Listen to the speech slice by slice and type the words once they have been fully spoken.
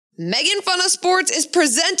Making Fun of Sports is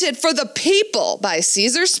presented for the people by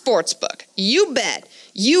Caesars Sportsbook. You bet,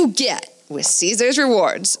 you get with Caesars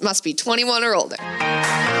Rewards. Must be 21 or older.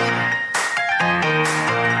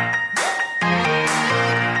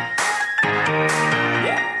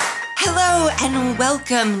 Hello and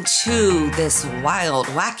welcome to this wild,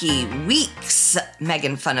 wacky week's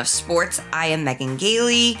Making Fun of Sports. I am Megan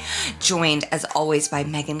Gailey, joined as always by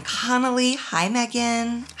Megan Connolly. Hi,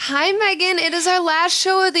 Megan. Hi, Megan. It is our last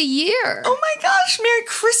show of the year. Oh my gosh, Merry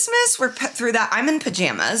Christmas. We're through that. I'm in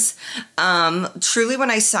pajamas. Truly,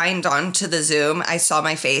 when I signed on to the Zoom, I saw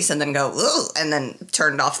my face and then go, ugh, and then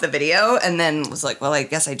turned off the video and then was like, well, I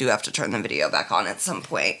guess I do have to turn the video back on at some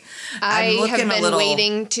point. I have been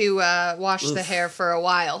waiting to wash the hair for a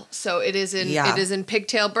while, so it is in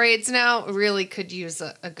pigtail braids now. Really could use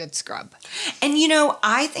a good scrub. And you know,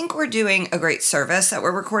 I think we're doing a great service that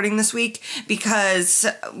we're recording this week because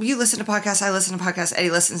you listen to podcasts, I listen to podcasts, Eddie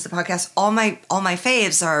listens to podcasts. All my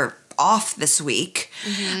faves are off this week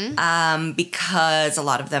because a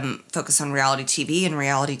lot of them focus on reality TV, and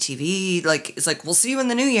reality TV it's like we'll see you in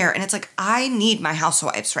the new year, and it's like I need my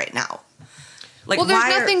housewives right now. Like, well,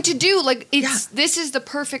 there's nothing to do. This is the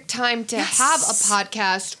perfect time to have a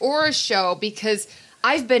podcast or a show because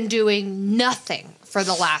I've been doing nothing for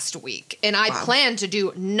the last week, and I plan to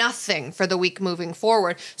do nothing for the week moving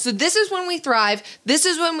forward. So this is when we thrive. This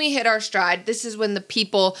is when we hit our stride. This is when the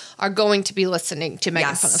people are going to be listening to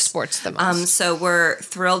Making Fun of Sports the most. So we're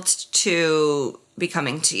thrilled to be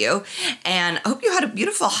coming to you, and I hope you had a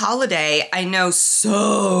beautiful holiday. I know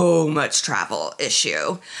so much travel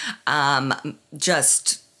issue,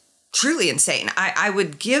 just truly insane. I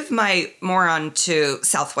would give my moron to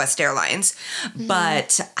Southwest Airlines,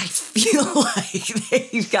 but I feel like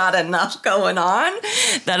they've got enough going on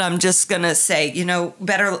that I'm just gonna say, you know,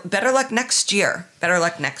 better luck next year. Better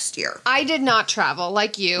luck next year. I did not travel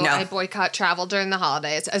like you. No. I boycott travel during the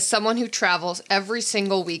holidays as someone who travels every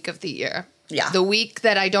single week of the year. Yeah. The week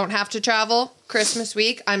that I don't have to travel, Christmas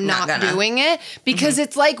week, I'm not doing it because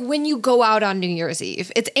it's like when you go out on New Year's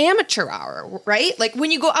Eve, it's amateur hour, right? Like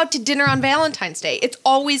when you go out to dinner on Valentine's Day, it's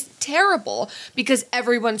always terrible because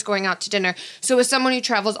everyone's going out to dinner. So as someone who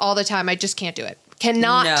travels all the time, I just can't do it.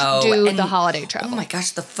 Cannot do the holiday travel. Oh my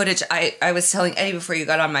gosh, the footage. I was telling Eddie before you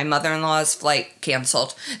got on, my mother-in-law's flight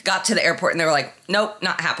canceled. Got to the airport and they were like, nope,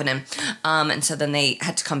 not happening. And so then they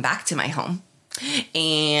had to come back to my home.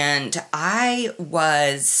 And I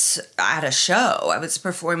was at a show. I was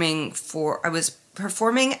performing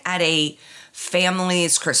at a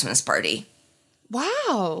family's Christmas party.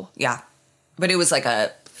 Wow. Yeah. But it was like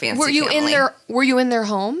a fancy Were you family. Were you in their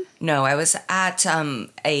home? No, I was at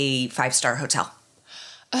a 5-star hotel.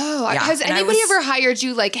 Oh, yeah. Has anybody ever hired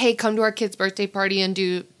you like, hey, come to our kid's birthday party and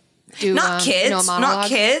do not kids, a not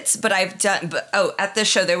kids, but I've done. But at this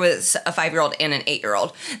show there was a 5-year-old and an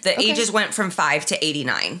 8-year-old. The ages went from 5 to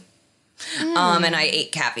 89, and I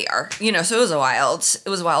ate caviar. You know, so it was a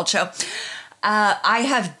wild show. I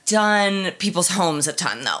have done people's homes a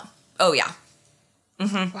ton though. Oh yeah.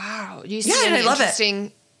 Mm-hmm. Wow. Do you see any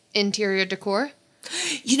interesting interior decor?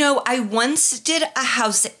 You know, I once did a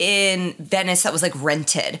house in Venice that was like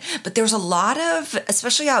rented, but there's a lot of,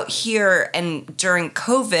 especially out here and during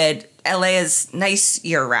COVID, LA is nice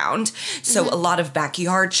year round. So a lot of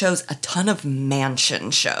backyard shows, a ton of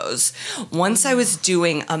mansion shows. Once I was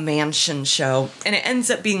doing a mansion show and it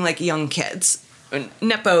ends up being like young kids.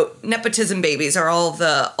 Nepotism babies are all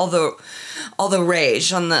the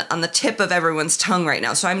rage on the tip of everyone's tongue right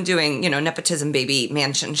now. So I'm doing, nepotism baby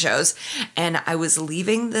mansion shows, and I was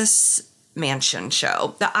leaving this mansion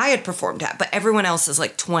show that I had performed at, but everyone else is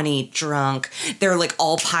like 20 drunk. They're like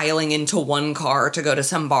all piling into one car to go to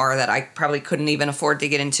some bar that I probably couldn't even afford to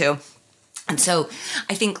get into. And so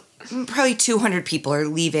I think probably 200 people are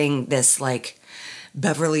leaving this like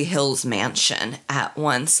Beverly Hills mansion at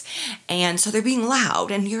once. And so they're being loud,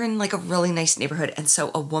 and you're in like a really nice neighborhood. And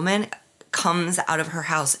so a woman comes out of her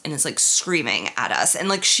house and is like screaming at us. And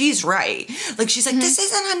like, she's right. Like, she's like, this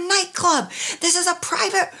isn't a nightclub. This is a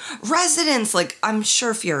private residence. Like, I'm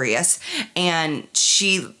sure furious. And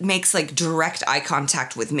she makes like direct eye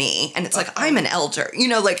contact with me. And it's like, I'm an elder,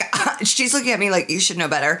 like she's looking at me like, you should know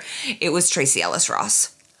better. It was Tracy Ellis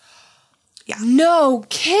Ross. Yeah. No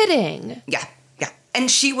kidding. Yeah. And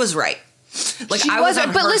she was right. Like, she I was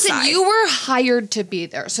on but her listen, side. you were hired to be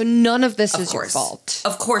there, so none of this is your fault.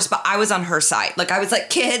 Of course, but I was on her side. Like, I was like,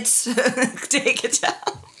 kids, take it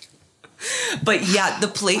down. But yeah, the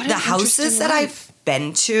houses that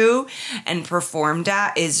been to and performed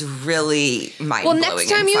at is really mind-blowing. Well, next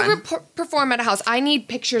time you perform at a house, I need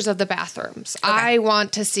pictures of the bathrooms. Okay. I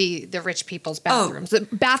want to see the rich people's bathrooms. The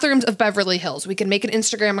bathrooms of Beverly Hills. We can make an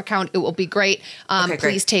Instagram account. It will be great.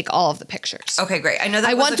 Please take all of the pictures. Okay, great. I know that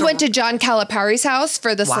I once went to John Calipari's house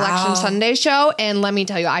for the Selection Sunday show, and let me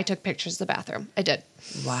tell you, I took pictures of the bathroom. I did.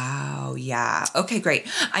 Wow. Yeah. Okay, great.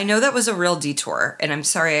 I know that was a real detour, and I'm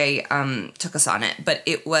sorry I took us on it, but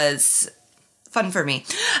it was fun for me.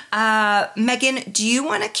 Megan, do you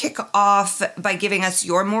want to kick off by giving us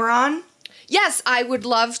your moron? Yes, I would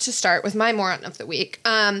love to start with my moron of the week.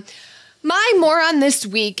 My moron this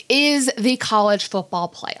week is the college football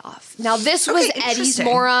playoff. Now, this was Eddie's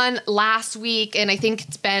moron last week, and I think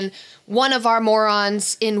it's been one of our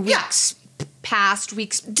morons in weeks past,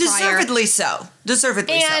 weeks prior. Deservedly so.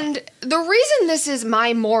 And the reason this is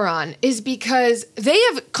my moron is because they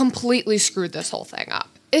have completely screwed this whole thing up.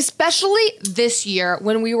 Especially this year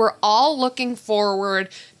when we were all looking forward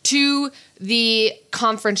to the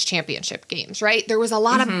conference championship games, right? There was a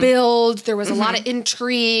lot of build. There was a lot of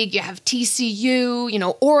intrigue. You have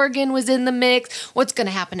TCU, Oregon was in the mix. What's going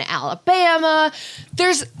to happen to Alabama?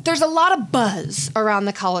 There's a lot of buzz around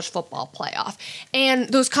the college football playoff. And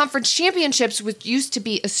those conference championships, which used to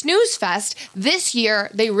be a snooze fest, this year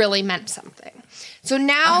they really meant something. So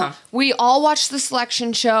now we all watch the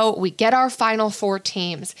selection show, we get our final 4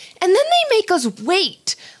 teams, and then they make us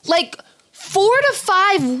wait like 4 to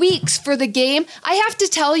 5 weeks for the game. I have to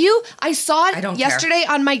tell you, I saw it yesterday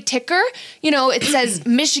on my ticker. It says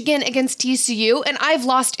Michigan against TCU, and I've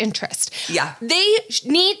lost interest. Yeah. They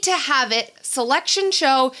need to have it, selection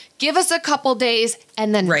show, give us a couple days,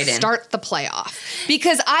 and then start the playoff.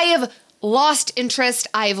 Because I have lost interest.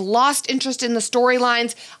 I've lost interest in the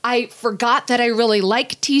storylines. I forgot that I really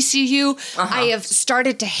like TCU. I have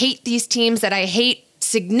started to hate these teams that I hate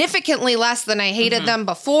significantly less than I hated them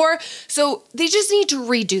before. So they just need to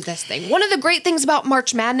redo this thing. One of the great things about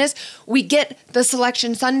March Madness, we get the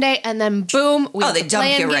Selection Sunday and then boom, we they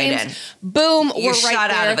dump you right in. Boom, You're we're right shot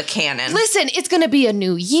there. Out of a cannon. Listen, it's going to be a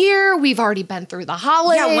new year. We've already been through the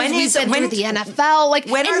holidays. Yeah, we've been through the NFL.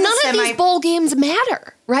 And none of these bowl games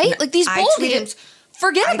matter, right? These bowl games,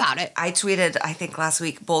 forget about it. I tweeted, I think last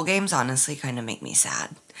week, bowl games honestly kind of make me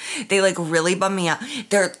sad. They really bum me out.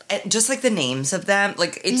 They're just like the names of them.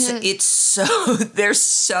 It's so, they're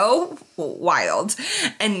so wild.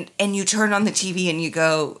 And you turn on the TV and you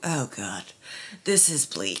go, oh God, this is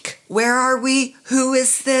bleak. Where are we? Who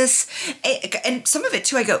is this? And some of it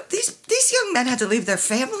too, I go, these young men had to leave their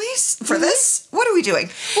families for this? What are we doing?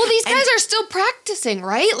 Well, these guys are still practicing,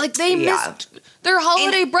 right? They missed their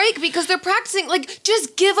holiday break because they're practicing.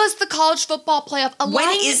 Just give us the college football playoff. When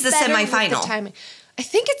is the semifinal? I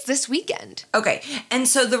think it's this weekend. Okay. And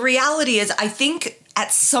so the reality is, I think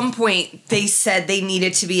at some point they said they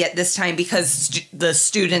needed to be at this time because the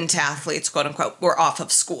student athletes, quote unquote, were off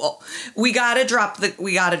of school. We gotta drop that.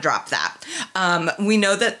 We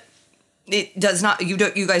know that it does not. You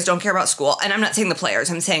guys don't care about school, and I'm not saying the players.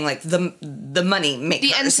 I'm saying the money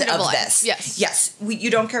makers of this. Yes. You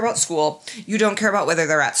don't care about school. You don't care about whether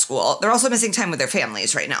they're at school. They're also missing time with their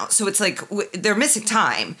families right now. So it's they're missing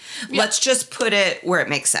time. Yeah. Let's just put it where it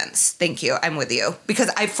makes sense. Thank you. I'm with you because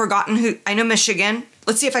I've forgotten who. I know Michigan.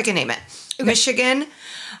 Let's see if I can name it. Okay. Michigan,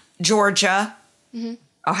 Georgia,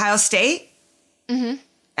 Ohio State,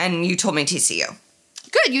 and you told me TCU.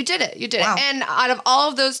 Good, you did it. Wow. And out of all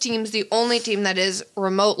of those teams, the only team that is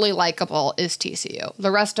remotely likable is TCU.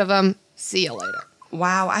 The rest of them, see you later.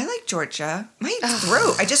 Wow, I like Georgia. My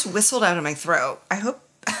throat, I just whistled out of my throat. I hope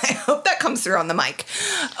that comes through on the mic.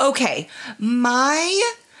 Okay, my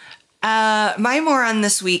moron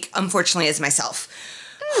this week, unfortunately, is myself.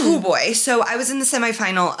 Oh boy. So I was in the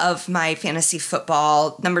semifinal of my fantasy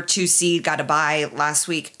football number 2 seed, got a bye last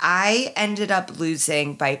week. I ended up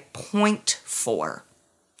losing by 0.4.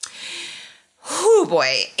 Oh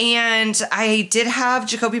boy. And I did have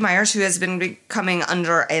Jacoby Myers, who has been coming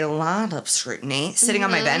under a lot of scrutiny, sitting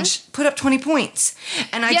on my bench, put up 20 points.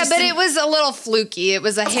 And but it was a little fluky. It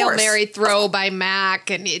was a Hail Mary throw by Mac,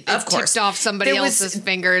 and it tipped off somebody else's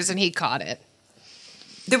fingers, and he caught it.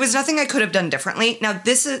 There was nothing I could have done differently. Now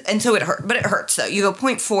this is, and so it hurt, but it hurts though. You go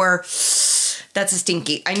 0.4, that's a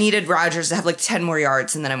stinky. I needed Rodgers to have 10 more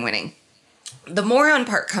yards and then I'm winning. The moron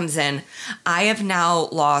part comes in. I have now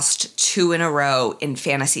lost 2 in a row in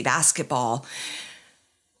fantasy basketball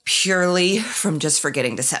purely from just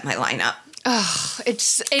forgetting to set my lineup.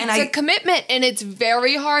 It's a commitment, and it's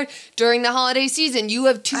very hard during the holiday season. You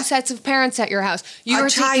have 2 sets of parents at your house. You are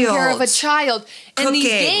taking care of a child. And cooking, these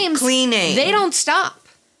games, cleaning. They don't stop.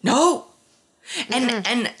 No.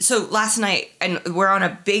 And so last night, and we're on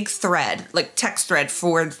a big thread, like text thread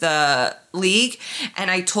for the league. And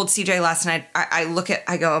I told CJ last night,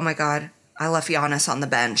 I go, oh my God, I left Giannis on the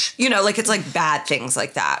bench. You know, like it's like bad things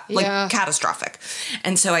like that, like catastrophic.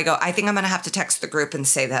 And so I go, I think I'm going to have to text the group and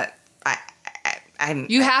say that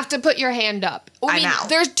You have to put your hand up. I'm out.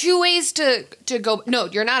 There's two ways to go. No,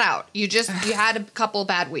 you're not out. You had a couple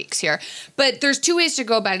bad weeks here. But there's two ways to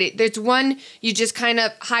go about it. There's one, you just kind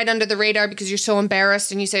of hide under the radar because you're so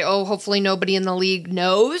embarrassed and you say, oh, hopefully nobody in the league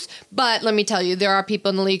knows. But let me tell you, there are people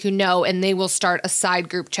in the league who know, and they will start a side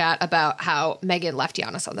group chat about how Megan left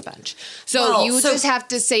Giannis on the bench. So just have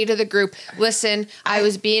to say to the group, listen, I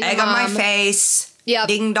was being egg a mom. on my face. Yep.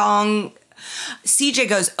 Ding dong. CJ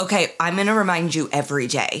goes, okay, I'm going to remind you every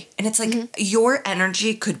day. And it's like, your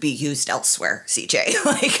energy could be used elsewhere, CJ.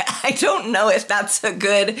 Like, I don't know if that's a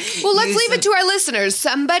good Well, let's leave it to our listeners.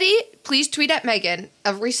 Somebody, please tweet at Megan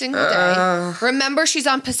every single day. Remember, she's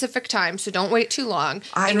on Pacific time, so don't wait too long.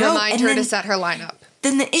 Remind her to set her lineup.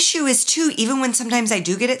 Then the issue is, too, even when sometimes I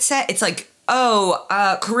do get it set, it's like,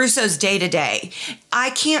 Caruso's day-to-day. I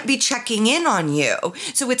can't be checking in on you.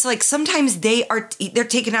 So it's like sometimes they're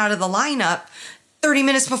taken out of the lineup 30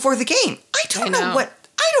 minutes before the game. I don't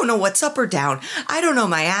know what's up or down. I don't know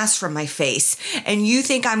my ass from my face. And you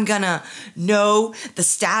think I'm gonna know the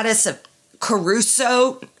status of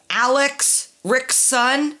Caruso, Alex, Rick's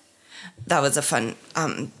son? That was a fun,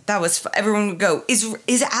 everyone would go,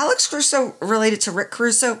 is Alex Caruso related to Rick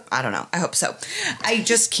Caruso? I don't know. I hope so. I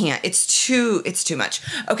just can't. It's too much.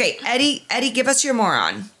 Okay, Eddie, give us your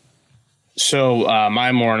moron. So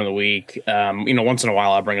my moron of the week, once in a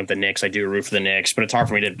while I'll bring up the Knicks. I do root for the Knicks, but it's hard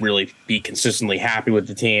for me to really be consistently happy with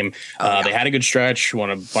the team. They had a good stretch, won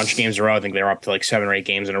a bunch of games in a row. I think they were up to like 7 or 8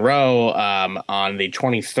 games in a row. On the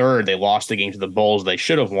 23rd, they lost the game to the Bulls. They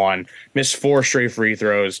should have won, missed 4 straight free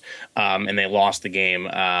throws, and they lost the game.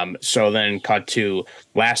 So then cut to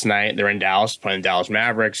last night, they're in Dallas, playing the Dallas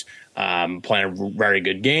Mavericks. Playing a very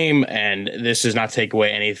good game, and this does not take away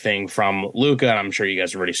anything from Luka, and I'm sure you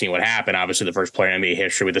guys have already seen what happened. Obviously, the first player in NBA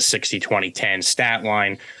history with a 60-20-10 stat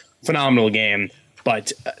line. Phenomenal game,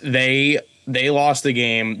 but they lost the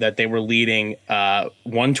game that they were leading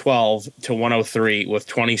 112 to 103 with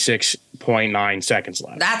 26.9 seconds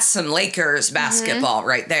left. That's some Lakers basketball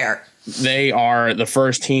right there. They are the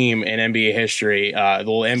first team in NBA history. The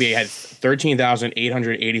NBA had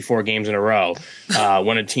 13,884 games in a row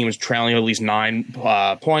when a team was trailing at least 9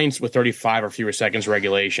 points with 35 or fewer seconds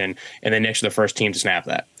regulation, and the Knicks are the first team to snap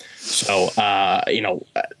that. So,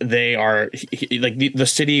 they are like the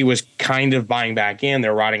city was kind of buying back in.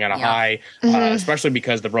 They're riding on a high, especially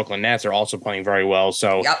because the Brooklyn Nets are also playing very well.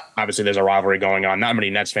 So obviously there's a rivalry going on. Not many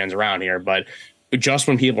Nets fans around here, but just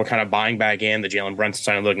when people are kind of buying back in, the Jalen Brunson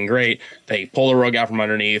signing looking great, they pull the rug out from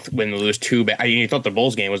underneath when they lose 2 bad. You thought the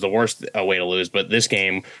Bulls game was the worst way to lose, but this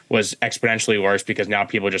game was exponentially worse because now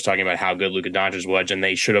people are just talking about how good Luka Doncic was, and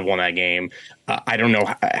they should have won that game. I don't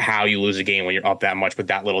know how you lose a game when you're up that much with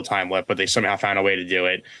that little time left, but they somehow found a way to do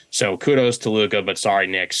it. So kudos to Luka, but sorry,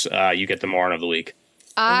 Knicks, you get the moron of the week.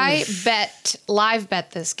 I live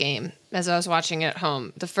bet this game as I was watching it at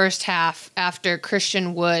home. The first half after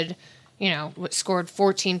Christian Wood scored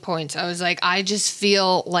 14 points. I was like, I just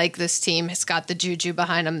feel like this team has got the juju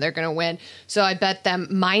behind them. They're going to win. So I bet them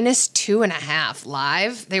 -2.5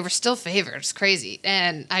 live. They were still favored. It's crazy.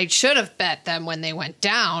 And I should have bet them when they went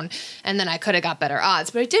down, and then I could have got better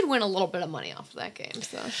odds. But I did win a little bit of money off of that game.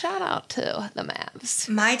 So shout out to the Mavs.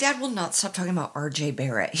 My dad will not stop talking about RJ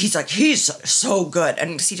Barrett. He's like, he's so good.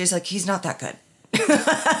 And CJ's like, he's not that good.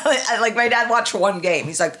 Like my dad watched 1 game.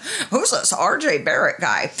 He's like, who's this RJ Barrett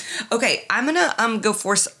guy? Okay, I'm gonna go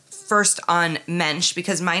first on Mensch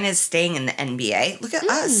because mine is staying in the NBA. Look at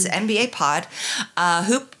us, NBA pod,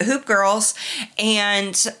 hoop girls,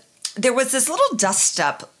 and there was this little dust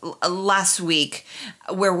up last week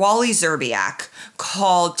where Wally Zerbiak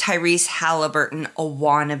called Tyrese Halliburton a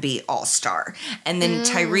wannabe all-star, and then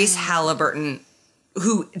Tyrese Halliburton,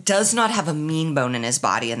 who does not have a mean bone in his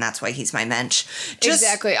body, and that's why he's my mensch.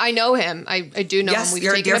 Exactly. I know him. I do know him.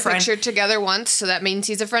 We've taken a picture together once, so that means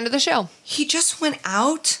he's a friend of the show. He just went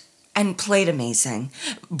out and played amazing.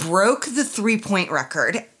 Broke the 3-point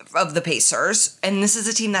record of the Pacers, and this is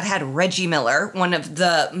a team that had Reggie Miller, one of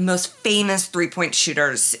the most famous 3-point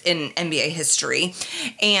shooters in NBA history,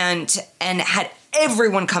 and had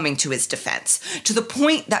everyone coming to his defense, to the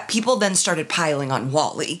point that people then started piling on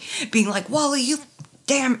Wally, being like, Wally, you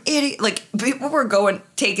damn idiot. Like, people were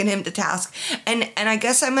taking him to task. And I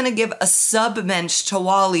guess I'm going to give a sub-mensch to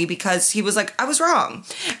Wally because he was like, I was wrong.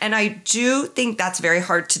 And I do think that's very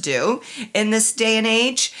hard to do in this day and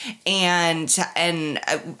age. And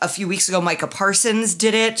a few weeks ago, Micah Parsons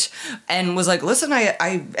did it and was like, listen,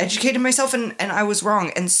 I educated myself and I was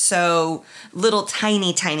wrong. And so little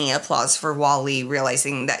tiny applause for Wally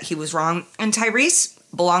realizing that he was wrong. And Tyrese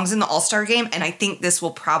belongs in the All-Star game. And I think this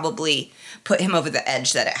will probably put him over the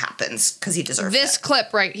edge that it happens because he deserves this it.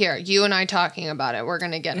 clip right here, you and I talking about it, we're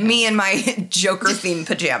going to get him. Me in my Joker-themed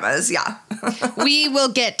pajamas, yeah. We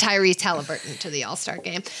will get Tyrese Halliburton to the All-Star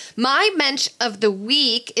game. My mensch of the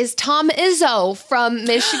week is Tom Izzo from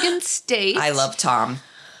Michigan State. I love Tom.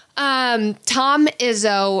 Tom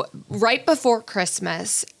Izzo, right before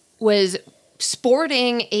Christmas, was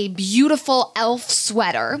sporting a beautiful elf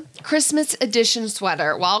sweater, Christmas edition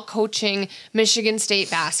sweater, while coaching Michigan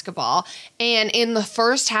State basketball. And in the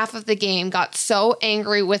first half of the game, got so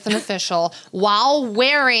angry with an official while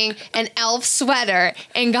wearing an elf sweater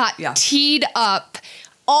and got teed up.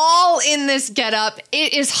 All in this getup.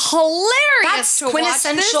 It is hilarious. That's to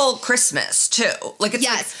quintessential watch this. Christmas too. Like, it's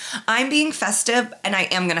like, I'm being festive and I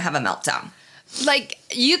am gonna have a meltdown. Like,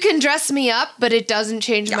 you can dress me up, but it doesn't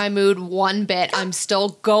change my mood one bit. I'm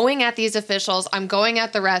still going at these officials. I'm going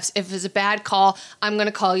at the refs. If it's a bad call, I'm going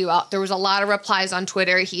to call you out. There was a lot of replies on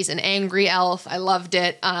Twitter. He's an angry elf. I loved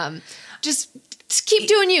it. Just keep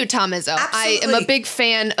doing you, Tom Izzo. Absolutely. I am a big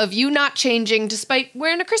fan of you not changing despite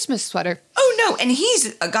wearing a Christmas sweater. Oh, no. And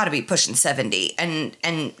he's got to be pushing 70 and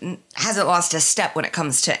hasn't lost a step when it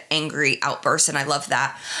comes to angry outbursts. And I love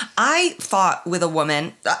that. I fought with a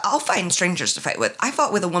woman. I'll find strangers to fight with. I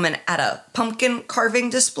fought with a woman at a pumpkin carving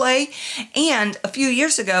display. And a few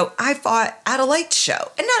years ago, I fought at a lights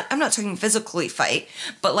show. And I'm not talking physically fight,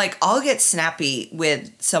 but like, I'll get snappy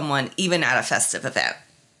with someone even at a festive event.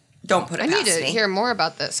 Don't put it past me. I need to hear more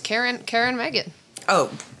about this. Karen Megan.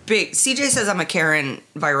 Oh, big. CJ says I'm a Karen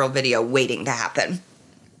viral video waiting to happen.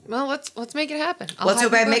 Well, let's make it happen. Let's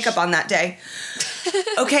hope I have makeup on that day.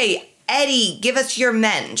 Okay, Eddie, give us your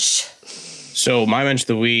mensch. So my mensch of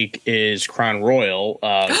the week is Crown Royal,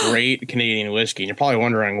 great Canadian whiskey. And you're probably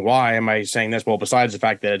wondering, why am I saying this? Well, besides the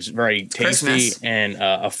fact that it's very tasty Christmas. and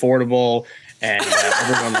affordable, and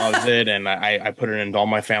everyone loves it, and I put it into all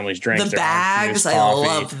my family's drinks. The bags, I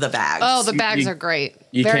love the bags. Oh, the bags are great.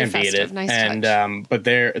 You Very can't festive. beat it. Nice and touch. But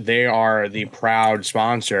they are the proud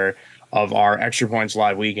sponsor of our Extra Points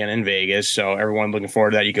Live weekend in Vegas. So everyone looking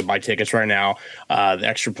forward to that. You can buy tickets right now. The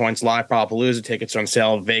Extra Points Live Palooza tickets are on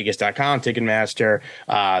sale at Vegas.com, Ticketmaster.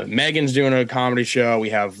 Megan's doing a comedy show. We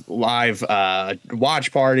have live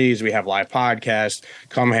watch parties. We have live podcasts.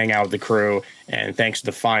 Come hang out with the crew. And thanks to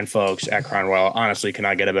the fine folks at Crown Royal. Honestly,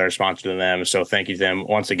 cannot get a better sponsor than them. So thank you to them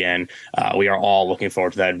once again. We are all looking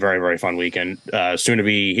forward to that very, very fun weekend. Soon to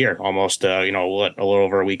be here, almost a little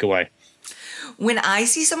over a week away. When I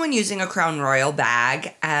see someone using a Crown Royal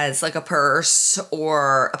bag as like a purse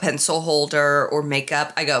or a pencil holder or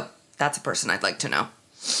makeup, I go, that's a person I'd like to know.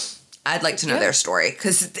 I'd like to know their story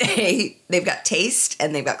because they've got taste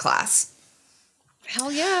and they've got class.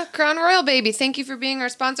 Hell yeah. Crown Royal, baby. Thank you for being our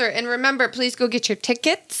sponsor. And remember, please go get your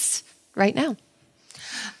tickets right now.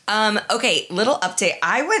 Okay, little update.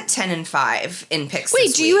 I went 10-5 in picks.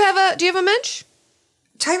 Wait, do you have a mensch?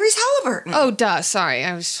 Tyrese Halliburton. Oh, duh. Sorry.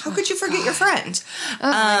 How could you forget your friend?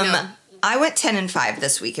 I went 10-5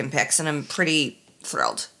 this week in picks, and I'm pretty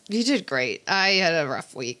thrilled. You did great. I had a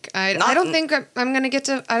rough week. I don't think I'm gonna get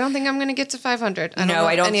to. I don't think I'm gonna get to 500. I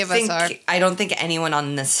don't think any of us are. I don't think anyone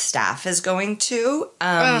on this staff is going to.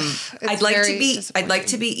 I'd like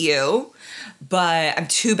to beat you, but I'm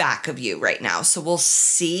 2 back of you right now. So we'll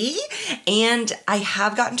see. And I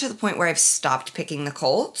have gotten to the point where I've stopped picking the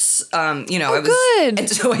Colts. Good. And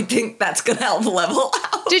so I think that's gonna help level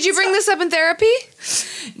out. Did you bring this up in therapy?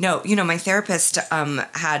 No, my therapist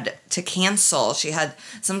had to cancel. She had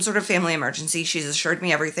some sort of family emergency. She's assured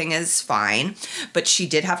me everything is fine, but she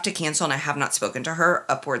did have to cancel, and I have not spoken to her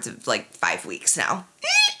upwards of like 5 weeks now.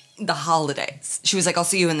 The holidays. She was like, I'll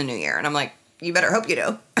see you in the new year. And I'm like, you better hope you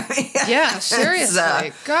do. Yeah,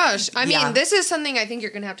 seriously. Gosh. I mean, this is something I think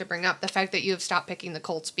you're going to have to bring up, the fact that you have stopped picking the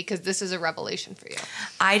Colts, because this is a revelation for you.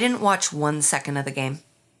 I didn't watch 1 second of the game.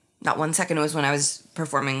 Not 1 second. It was when I was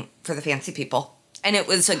performing for the fancy people. And it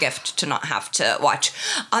was a gift to not have to watch.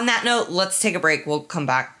 On that note, let's take a break. We'll come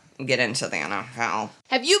back and get into the NFL.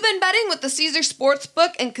 Have you been betting with the Caesar Sportsbook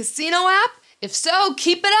and Casino app? If so,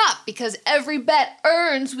 keep it up, because every bet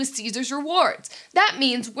earns with Caesars Rewards. That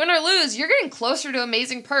means win or lose, you're getting closer to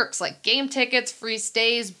amazing perks like game tickets, free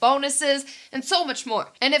stays, bonuses, and so much more.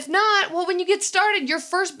 And if not, well, when you get started, your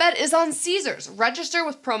first bet is on Caesars. Register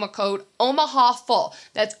with promo code OMAHAFULL.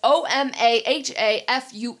 That's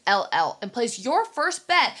OMAHAFULL, and place your first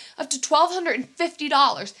bet up to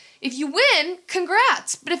 $1,250. If you win,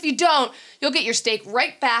 congrats. But if you don't, you'll get your stake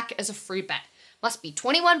right back as a free bet. Must be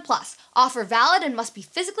 21 plus. Offer valid and must be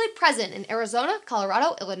physically present in Arizona,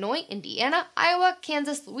 Colorado, Illinois, Indiana, Iowa,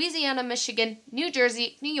 Kansas, Louisiana, Michigan, New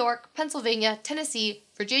Jersey, New York, Pennsylvania, Tennessee,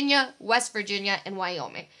 Virginia, West Virginia, and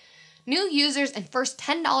Wyoming. New users and first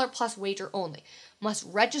 $10 plus wager only. Must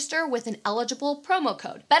register with an eligible promo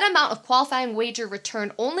code. Bet amount of qualifying wager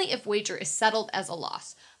returned only if wager is settled as a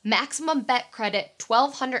loss. Maximum bet credit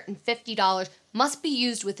 $1,250 must be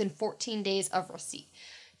used within 14 days of receipt.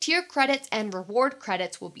 Tier credits and reward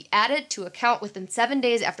credits will be added to account within 7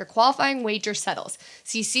 days after qualifying wager settles.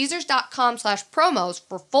 See Caesars.com/promos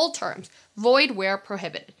for full terms. Void where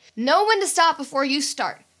prohibited. Know when to stop before you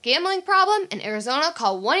start. Gambling problem? In Arizona,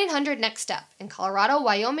 call 1-800-NEXT-STEP. In Colorado,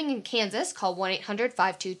 Wyoming, and Kansas, call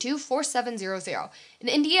 1-800-522-4700. In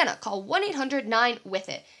Indiana, call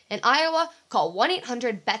 1-800-9-WITH-IT. In Iowa, call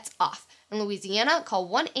 1-800-BETS-OFF. In Louisiana, call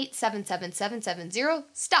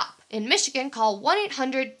 1-877-770-STOP. In Michigan, call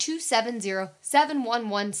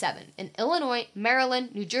 1-800-270-7117. In Illinois,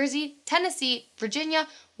 Maryland, New Jersey, Tennessee, Virginia,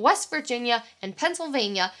 West Virginia, and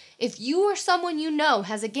Pennsylvania, if you or someone you know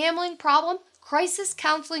has a gambling problem, crisis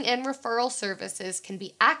counseling and referral services can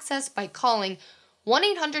be accessed by calling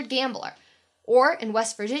 1-800-GAMBLER. Or in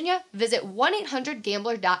West Virginia, visit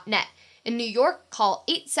 1-800-GAMBLER.net. In New York, call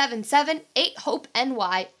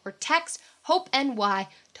 877-8-HOPE-NY or text HOPE-NY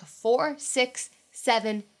to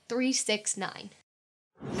 467-369.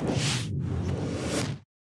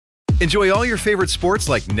 Enjoy all your favorite sports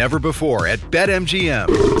like never before at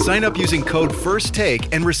BetMGM. Sign up using code FIRSTTAKE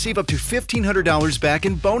and receive up to $1,500 back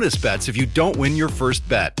in bonus bets if you don't win your first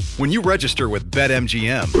bet. When you register with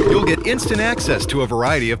BetMGM, you'll get instant access to a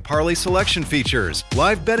variety of parlay selection features,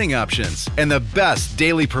 live betting options, and the best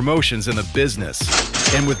daily promotions in the business.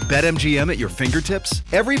 And with BetMGM at your fingertips,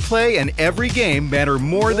 every play and every game matter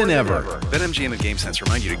more than ever. BetMGM and GameSense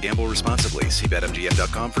remind you to gamble responsibly. See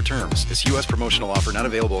BetMGM.com for terms. This U.S. promotional offer not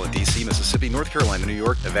available in D.C., Mississippi, North Carolina, New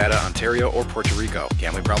York, Nevada, Ontario, or Puerto Rico.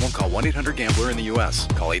 Gambling problem? Call 1-800-GAMBLER in the U.S.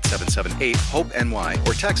 Call 877-8-HOPE-NY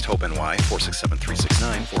or text HOPE-NY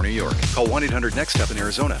 467-369 for New York. Call 1-800-NEXT-STEP in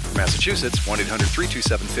Arizona. For Massachusetts,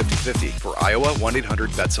 1-800-327-5050. For Iowa,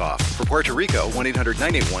 1-800-BETS-OFF. For Puerto Rico,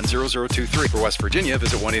 1-800-981-0023. For West Virginia,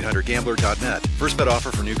 visit 1-800-GAMBLER.net. First bet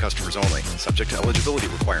offer for new customers only. Subject to eligibility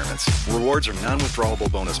requirements. Rewards are non-withdrawable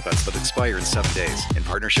bonus bets that expire in 7 days. In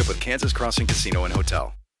partnership with Kansas Crossing Casino and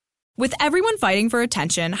Hotel. With everyone fighting for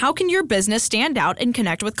attention, how can your business stand out and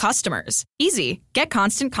connect with customers? Easy. Get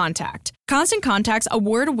Constant Contact. Constant Contact's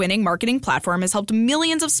award-winning marketing platform has helped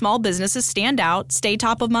millions of small businesses stand out, stay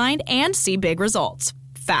top of mind, and see big results.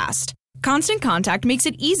 Fast. Constant Contact makes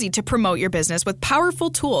it easy to promote your business with powerful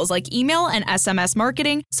tools like email and SMS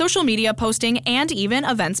marketing, social media posting, and even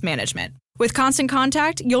events management. With Constant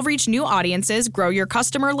Contact, you'll reach new audiences, grow your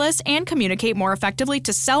customer list, and communicate more effectively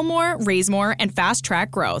to sell more, raise more, and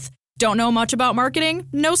fast-track growth. Don't know much about marketing?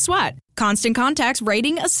 No sweat. Constant Contact's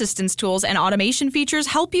writing assistance tools and automation features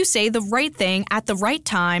help you say the right thing at the right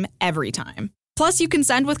time, every time. Plus, you can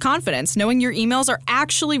send with confidence, knowing your emails are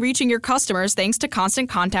actually reaching your customers thanks to Constant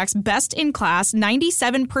Contact's best-in-class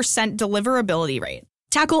 97% deliverability rate.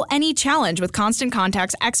 Tackle any challenge with Constant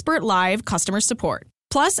Contact's expert live customer support.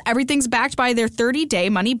 Plus, everything's backed by their 30-day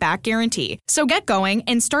money-back guarantee. So get going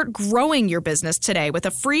and start growing your business today with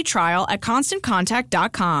a free trial at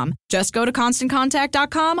ConstantContact.com. Just go to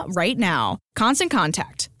ConstantContact.com right now. Constant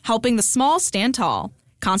Contact, helping the small stand tall.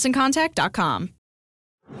 ConstantContact.com.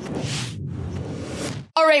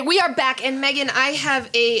 All right, we are back, and Megan, I have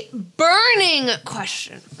a burning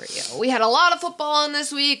question for you. We had a lot of football on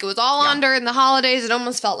this week. It was all on during the holidays. It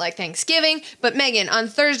almost felt like Thanksgiving. But Megan, on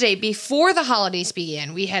Thursday, before the holidays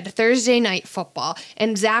began, we had Thursday night football,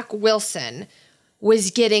 and Zach Wilson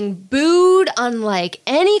was getting booed unlike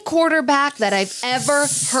any quarterback that I've ever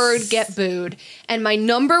heard get booed. And my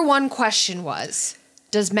number one question was,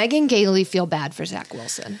 does Megan Gailey feel bad for Zach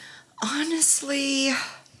Wilson? Honestly,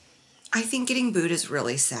 I think getting booed is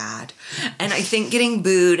really sad. And I think getting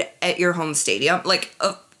booed at your home stadium, like,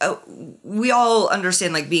 we all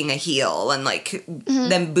understand, like, being a heel and, like,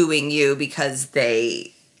 them booing you because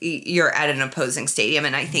they you're at an opposing stadium,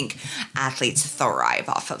 and I think athletes thrive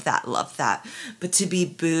off of that, love that. But to be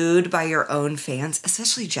booed by your own fans,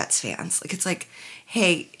 especially Jets fans, like it's like,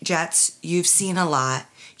 hey, Jets, you've seen a lot.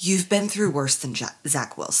 You've been through worse than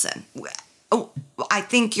Zach Wilson. Oh, I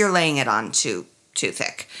think you're laying it on too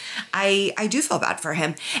thick. I do feel bad for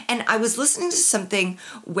him. And I was listening to something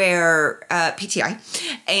where PTI,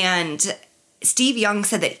 and Steve Young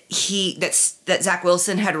said that Zach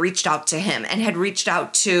Wilson had reached out to him and had reached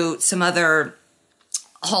out to some other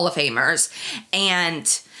Hall of Famers.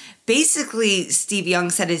 And basically, Steve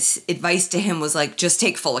Young said his advice to him was like, just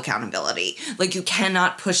take full accountability. Like, you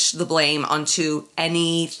cannot push the blame onto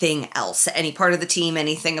anything else, any part of the team,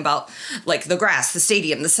 anything about like the grass, the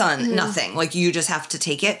stadium, the sun, nothing. Like, you just have to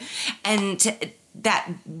take it. And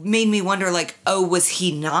that made me wonder, like, oh, was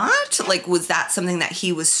he not? Like, was that something that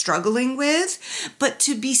he was struggling with? But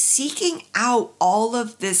to be seeking out all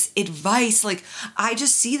of this advice, like, I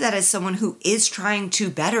just see that as someone who is trying to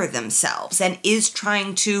better themselves and is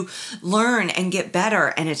trying to learn and get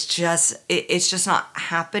better. And it's just not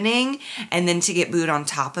happening. And then to get booed on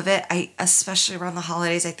top of it, especially around the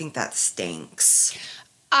holidays, I think that stinks.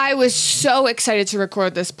 I was so excited to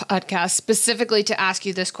record this podcast specifically to ask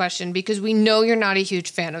you this question because we know you're not a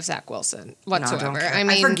huge fan of Zach Wilson whatsoever. No,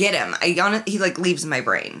 I forget him. He like leaves my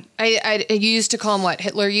brain. I used to call him what?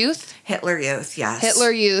 Hitler Youth? Hitler Youth, yes.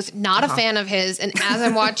 Hitler Youth, not a fan of his. And as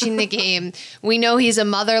I'm watching the game, we know he's a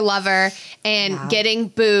mother lover and getting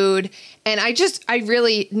booed. And I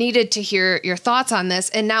really needed to hear your thoughts on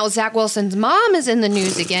this. And now Zach Wilson's mom is in the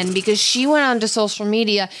news again because she went onto social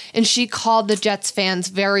media and she called the Jets fans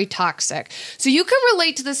very toxic. So you can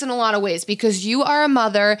relate to this in a lot of ways because you are a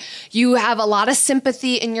mother. You have a lot of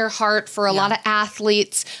sympathy in your heart for a lot of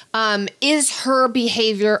athletes. Is her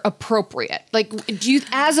behavior appropriate? Like, do you,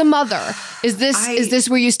 as a mother, is this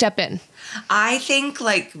where you step in? I think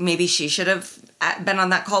like maybe she should have been on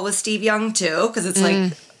that call with Steve Young too, because it's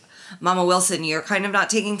like, Mama Wilson, you're kind of not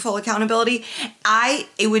taking full accountability.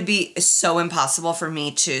 It would be so impossible for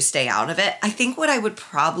me to stay out of it. I think what I would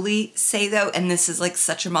probably say though, and this is like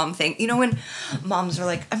such a mom thing, you know, when moms are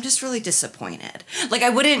like, I'm just really disappointed. Like I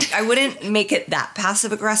wouldn't make it that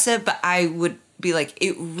passive aggressive, but I would be like,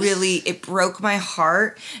 it broke my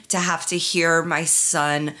heart to have to hear my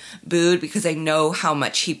son booed because I know how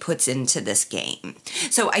much he puts into this game.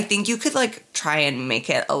 So I think you could like try and make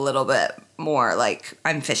it a little bit more like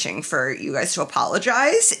I'm fishing for you guys to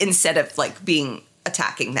apologize instead of like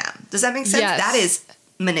attacking them. Does that make sense? Yes. That is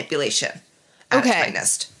manipulation at its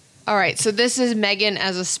finest. All right, so this is Megan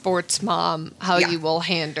as a sports mom, how you will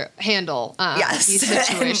handle these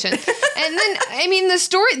situations. And then, I mean, the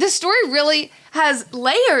story really has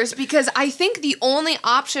layers because I think the only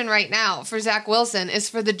option right now for Zach Wilson is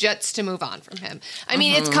for the Jets to move on from him. I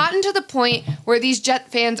mean, it's gotten to the point where these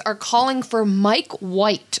Jet fans are calling for Mike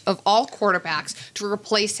White, of all quarterbacks, to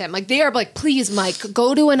replace him. Like, they are like, please, Mike,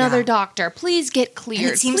 go to another doctor. Please get cleared.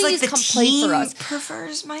 And it seems please like the come play for us.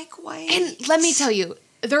 prefers Mike White. And let me tell you,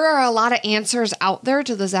 there are a lot of answers out there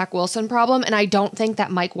to the Zach Wilson problem, and I don't think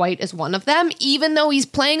that Mike White is one of them, even though he's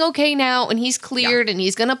playing okay now and he's cleared and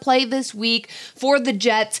he's going to play this week for the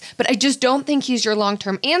Jets, but I just don't think he's your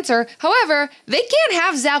long-term answer. However, they can't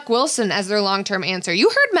have Zach Wilson as their long-term answer.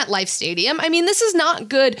 You heard MetLife Stadium. I mean, this is not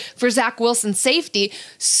good for Zach Wilson's safety.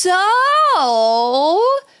 So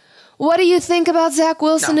what do you think about Zach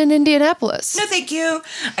Wilson in Indianapolis? No, thank you.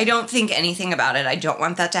 I don't think anything about it. I don't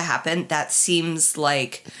want that to happen. That seems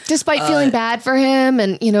like... Despite feeling bad for him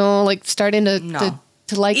and, you know, like starting to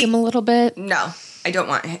like him a little bit. No, I don't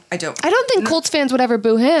want... I don't think Colts fans would ever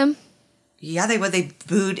boo him. Yeah, they would. They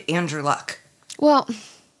booed Andrew Luck. Well,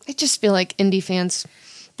 I just feel like Indy fans,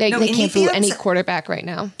 they can't boo any quarterback right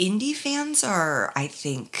now. Indy fans are, I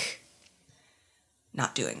think,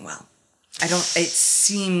 not doing well. It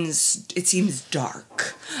seems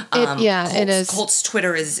dark. It is. Colts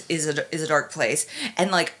Twitter is a dark place. And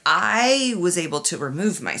like, I was able to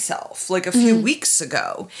remove myself like a few weeks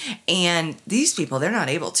ago, and these people, they're not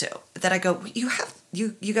able to. That I go,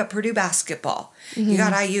 you got Purdue basketball, you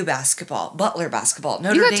got IU basketball, Butler basketball,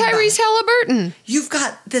 Notre Dame. You got Tyrese Halliburton. You've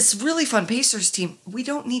got this really fun Pacers team. We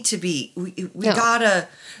don't need to be. We gotta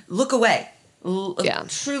look away.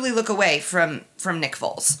 Truly look away from Nick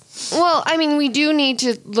Foles. Well, I mean, we do need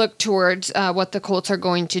to look towards what the Colts are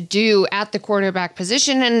going to do at the quarterback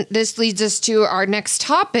position, and this leads us to our next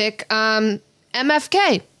topic,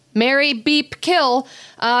 MFK. Marry, Beep, Kill,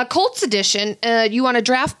 Colts edition. You want a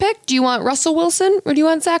draft pick? Do you want Russell Wilson, or do you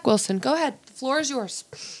want Zach Wilson? Go ahead. The floor is yours.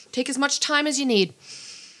 Take as much time as you need.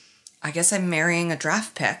 I guess I'm marrying a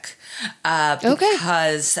draft pick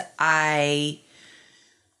because I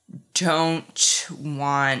don't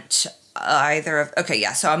want either of... Okay,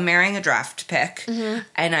 yeah, so I'm marrying a draft pick,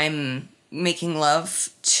 and I'm making love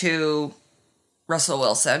to Russell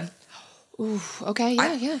Wilson. Ooh, okay,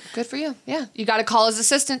 yeah, good for you. Yeah, you got to call his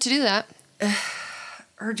assistant to do that.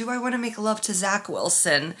 Or do I want to make love to Zach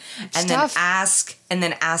Wilson and tough.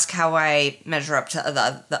 then ask how I measure up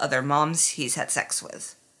to the other moms he's had sex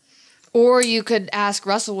with? Or you could ask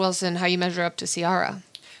Russell Wilson how you measure up to Ciara.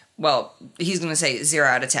 Well, he's going to say 0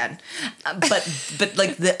 out of 10. But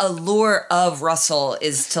like the allure of Russell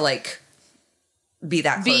is to like be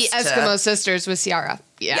that close Be Eskimo sisters with Ciara.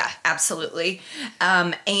 Yeah, absolutely.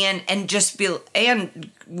 And just be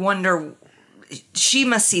and wonder, she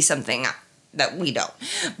must see something that we don't.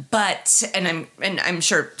 But and I'm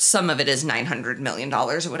sure some of it is $900 million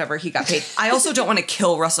or whatever he got paid. I also don't want to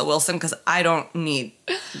kill Russell Wilson because I don't need,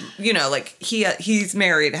 like he's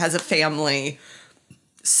married, has a family.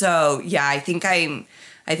 So yeah, I think I'm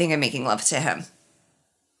making love to him.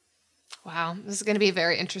 Wow, this is going to be a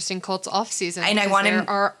very interesting Colts offseason. And I want him... There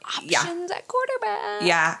are options at quarterback.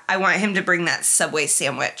 Yeah, I want him to bring that Subway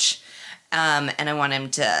sandwich. And I want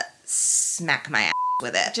him to smack my ass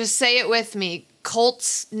with it. Just say it with me.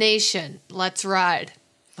 Colts Nation, let's ride.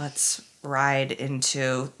 Let's ride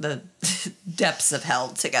into the depths of hell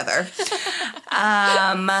together.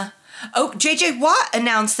 J.J. Watt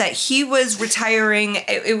announced that he was retiring.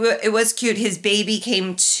 It was cute. His baby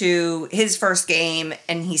came to his first game,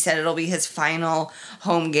 and he said it'll be his final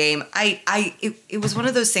home game. It was one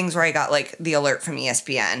of those things where I got like the alert from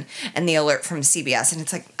ESPN and the alert from CBS, and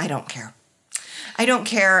it's like, I don't care. I don't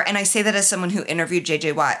care. And I say that as someone who interviewed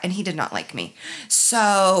J.J. Watt, and he did not like me.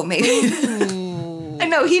 So maybe... I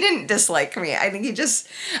know, he didn't dislike me. I think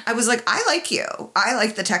I was like, I like you. I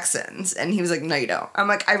like the Texans. And he was like, no, you don't. I'm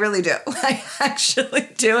like, I really do. I actually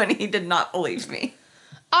do. And he did not believe me.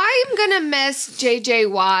 I'm going to miss J.J.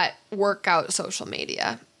 Watt workout social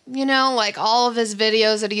media. Like all of his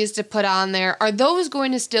videos that he used to put on there. Are those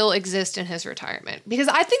going to still exist in his retirement? Because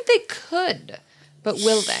I think they could, but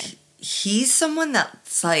will they? He's someone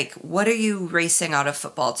that's like, what are you racing out of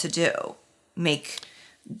football to do? Make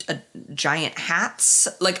giant hats?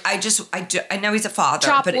 Like, I know he's a father.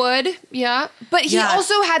 Chop wood, yeah. But he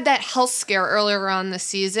also had that health scare earlier on the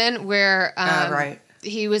season where right.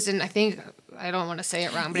 He was in, I don't want to say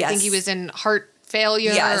it wrong, but I think he was in heart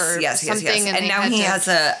failure or something. And now he has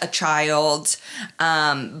a child.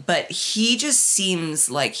 But he just seems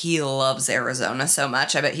like he loves Arizona so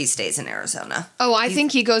much. I bet he stays in Arizona. Oh, I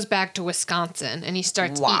think he goes back to Wisconsin and he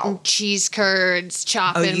starts eating cheese curds,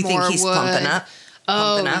 chopping more wood. Oh, you think he's pumping up?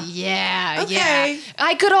 Yeah, okay. Yeah.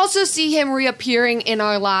 I could also see him reappearing in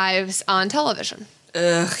our lives on television.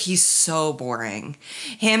 Ugh, he's so boring.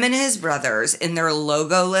 Him and his brothers in their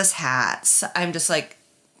logoless hats. I'm just like,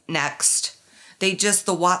 next.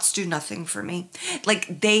 The Watts do nothing for me.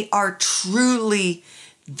 Like, they are truly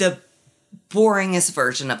the boringest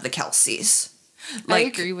version of the Kelseys. Like, I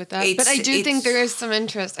agree with that. But I do think there is some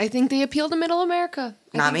interest. I think they appeal to Middle America.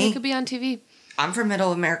 I think they could be on TV. I'm from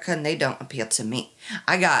Middle America, and they don't appeal to me.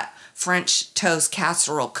 I got French toast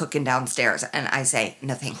casserole cooking downstairs, and I say,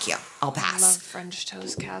 no, thank you. I'll pass. I love French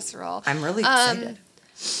toast casserole. I'm really excited.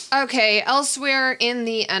 Okay, elsewhere in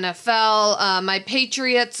the NFL, my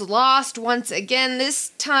Patriots lost once again, this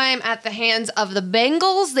time at the hands of the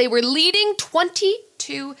Bengals. They were leading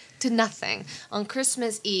 22-0 on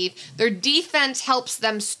Christmas Eve. Their defense helps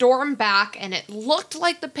them storm back, and it looked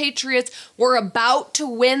like the Patriots were about to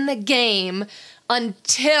win the game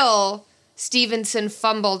until Stevenson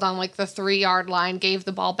fumbled on like the 3-yard line, gave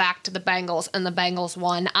the ball back to the Bengals, and the Bengals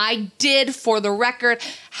won. I did, for the record,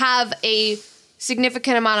 have a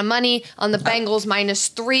significant amount of money on the Bengals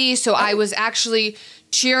 -3, so I was actually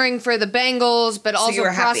cheering for the Bengals, but also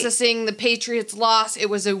processing the Patriots' loss. It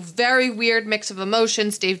was a very weird mix of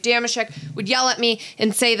emotions. Dave Damashek would yell at me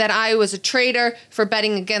and say that I was a traitor for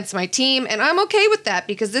betting against my team, and I'm okay with that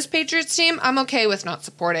because this Patriots team, I'm okay with not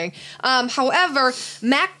supporting. However,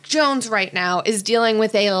 Mac Jones right now is dealing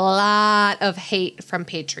with a lot of hate from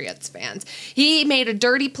Patriots fans. He made a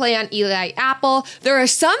dirty play on Eli Apple. There are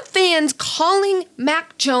some fans calling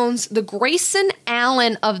Mac Jones the Grayson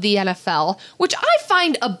Allen of the NFL, which I find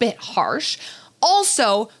a bit harsh.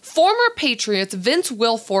 Also, former Patriots Vince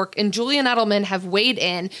Wilfork and Julian Edelman have weighed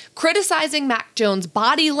in, criticizing Mac Jones'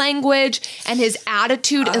 body language and his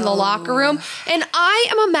attitude in the locker room. And I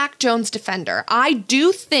am a Mac Jones defender. I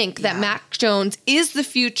do think that Mac Jones is the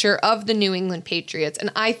future of the New England Patriots.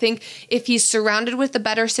 And I think if he's surrounded with a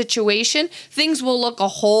better situation, things will look a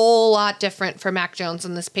whole lot different for Mac Jones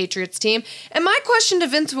and this Patriots team. And my question to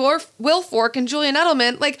Vince Wilfork and Julian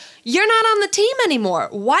Edelman, like, you're not on the team anymore.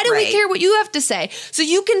 Why do we care what you have to say? So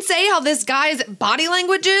you can even say how this guy's body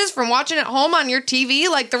language is from watching at home on your TV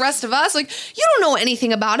like the rest of us? Like, you don't know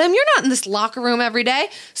anything about him. You're not in this locker room every day.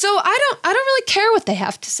 So I don't really care what they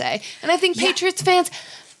have to say. And I think Patriots fans,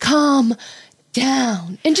 calm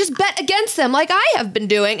down and just bet against them like I have been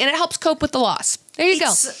doing, and it helps cope with the loss. There you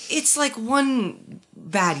go. It's like one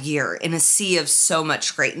bad year in a sea of so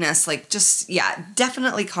much greatness. Like, just,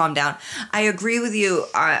 definitely calm down. I agree with you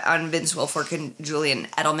on Vince Wilfork and Julian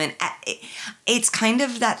Edelman. It's kind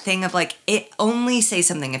of that thing of like, it only say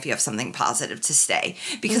something if you have something positive to say.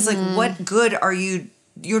 Because like, what good are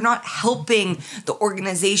you're not helping the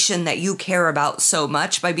organization that you care about so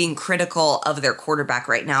much by being critical of their quarterback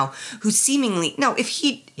right now, who seemingly,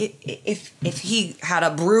 if he had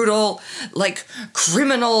a brutal, like,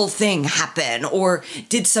 criminal thing happen or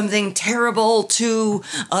did something terrible to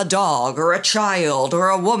a dog or a child or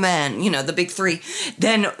a woman, the big three,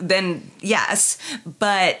 then yes,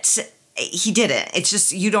 but he didn't. It's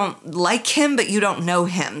just, you don't like him, but you don't know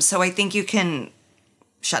him. So I think you can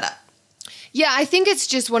shut up. Yeah, I think it's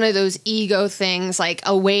just one of those ego things, like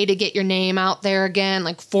a way to get your name out there again.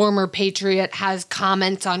 Like, former Patriot has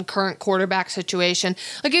comments on current quarterback situation.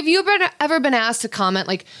 Like, have you ever been asked to comment,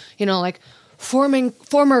 like, like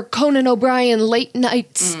former Conan O'Brien late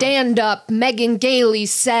night stand-up Megan Gailey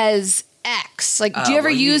says X? Like, do you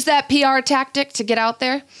ever use that PR tactic to get out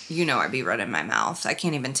there? I'd be running my mouth. I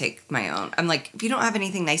can't even take my own. I'm like, if you don't have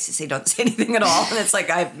anything nice to say, don't say anything at all. And it's like,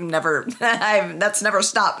 that's never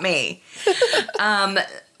stopped me.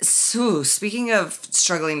 So speaking of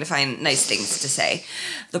struggling to find nice things to say,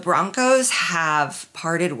 the Broncos have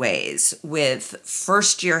parted ways with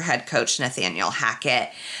first-year head coach Nathaniel Hackett.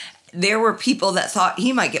 There were people that thought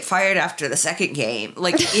he might get fired after the second game.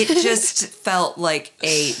 Like, it just felt like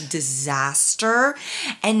a disaster.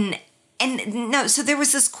 And no, so there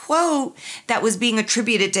was this quote that was being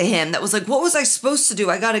attributed to him that was like, what was I supposed to do?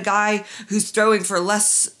 I got a guy who's throwing for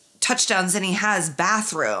less touchdowns than he has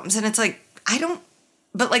bathrooms. And it's like,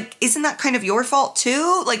 but like, isn't that kind of your fault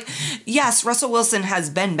too? Like, yes, Russell Wilson has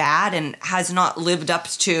been bad and has not lived up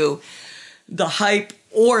to the hype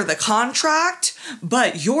or the contract,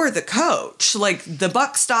 but you're the coach. Like, the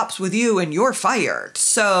buck stops with you and you're fired.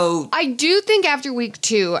 So I do think after week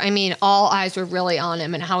 2, all eyes were really on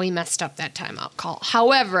him and how he messed up that timeout call.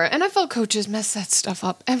 However, NFL coaches mess that stuff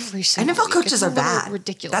up every single NFL week. coaches are bad.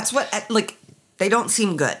 Ridiculous. That's what, they don't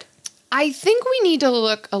seem good. I think we need to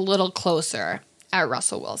look a little closer at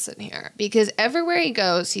Russell Wilson here, because everywhere he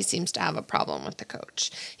goes, he seems to have a problem with the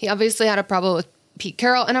coach. He obviously had a problem with Pete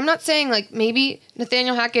Carroll, and I'm not saying like maybe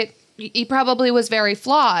Nathaniel Hackett, he probably was very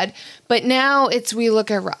flawed, but now we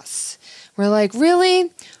look at Russ. We're like,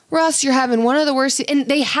 really? Russ, you're having one of the worst, and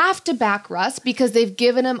they have to back Russ because they've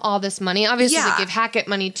given him all this money. Obviously, they give Hackett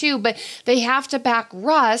money too, but they have to back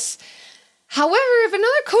Russ. However, if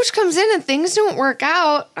another coach comes in and things don't work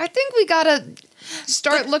out, I think we gotta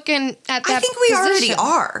start looking at that. I think we already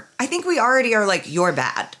are. I think we already are like, you're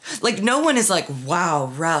bad. Like, no one is like, wow,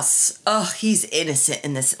 Russ, he's innocent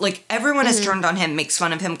in this. Like, everyone has turned on him, makes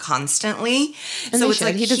fun of him constantly. And so it's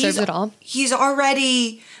like, he deserves it all.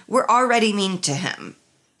 We're already mean to him.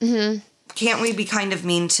 Mm-hmm. Can't we be kind of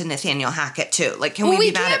mean to Nathaniel Hackett too? Like, can we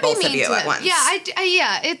be mad at both of you at once?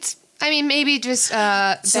 Yeah, it's, maybe just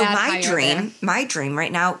so my dream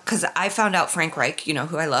right now, because I found out Frank Reich,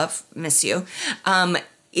 who I love, miss you,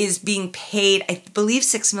 is being paid, I believe,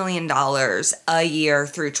 $6 million a year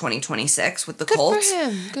through 2026 with the Colts.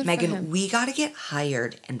 Good Megan, for him. we got to get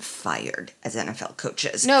hired and fired as NFL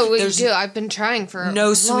coaches. No, we do. I've been trying for a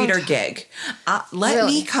long sweeter time. gig. Let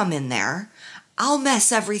me come in there. I'll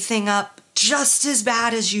mess everything up just as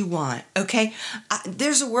bad as you want, okay?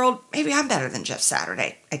 There's a world, maybe I'm better than Jeff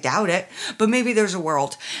Saturday. I doubt it, but maybe there's a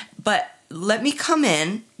world. But let me come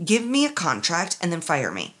in, give me a contract, and then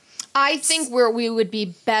fire me. I think where we would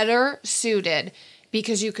be better suited,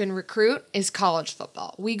 because you can recruit, is college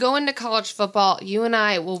football. We go into college football, you and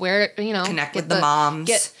I will wear it, Connect with the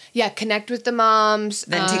moms. Connect with the moms.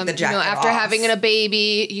 Then take the jacket after off. having a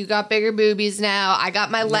baby, you got bigger boobies now. I got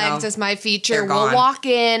my legs as my feature. We'll walk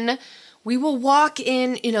in. We will walk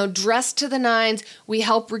in, dressed to the nines. We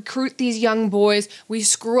help recruit these young boys. We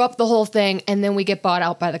screw up the whole thing, and then we get bought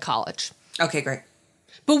out by the college. Okay, great.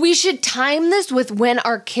 But we should time this with when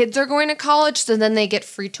our kids are going to college, so then they get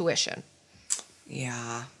free tuition.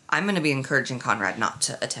 Yeah. I'm going to be encouraging Conrad not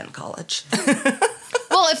to attend college.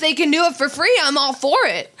 Well, if they can do it for free, I'm all for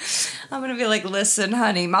it. I'm going to be like, listen,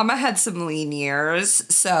 honey, Mama had some lean years,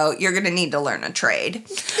 so you're going to need to learn a trade.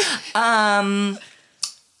 I'm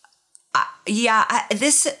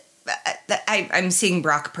seeing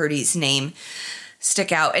Brock Purdy's name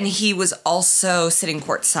stick out. And he was also sitting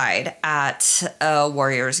courtside at a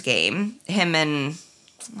Warriors game. Him and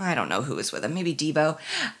I don't know who was with him, maybe Debo.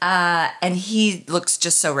 And he looks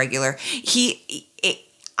just so regular.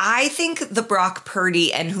 I think the Brock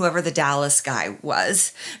Purdy and whoever the Dallas guy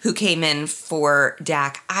was who came in for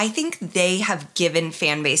Dak, I think they have given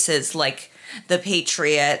fan bases like the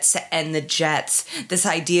Patriots and the Jets this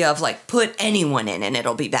idea of like, put anyone in and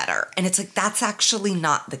it'll be better. And it's like, that's actually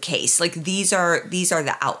not the case. Like these are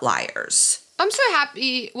the outliers. I'm so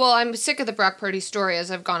happy. Well, I'm sick of the Brock Purdy story,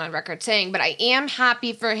 as I've gone on record saying, but I am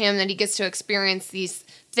happy for him that he gets to experience these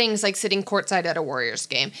things like sitting courtside at a Warriors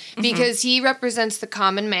game, because he represents the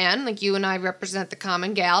common man, like you and I represent the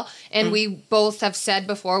common gal, and we both have said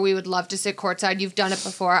before we would love to sit courtside. You've done it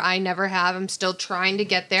before. I never have. I'm still trying to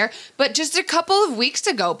get there. But just a couple of weeks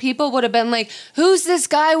ago, people would have been like, who's this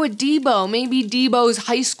guy with Debo? Maybe Debo's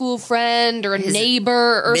high school friend or his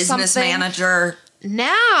neighbor or business something. manager.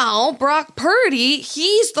 Now, Brock Purdy,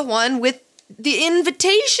 he's the one with the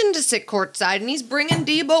invitation to sit courtside, and he's bringing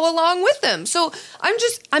Debo along with him. So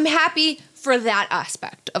I'm happy for that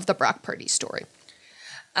aspect of the Brock Purdy story.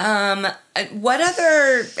 What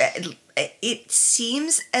other... It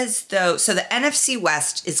seems as though... So the NFC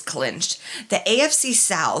West is clinched. The AFC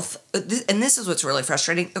South... And this is what's really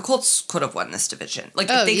frustrating. The Colts could have won this division.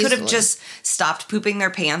 Like, if they could have just stopped pooping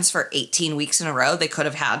their pants for 18 weeks in a row, they could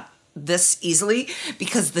have had this easily,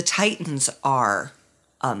 because the Titans are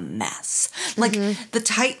a mess. Like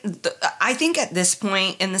I think at this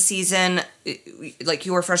point in the season, like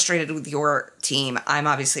you were frustrated with your team. I'm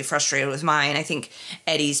obviously frustrated with mine. I think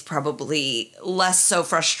Eddie's probably less so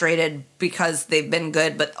frustrated because they've been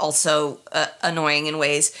good, but also annoying in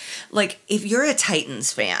ways. Like if you're a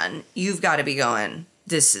Titans fan, you've got to be going,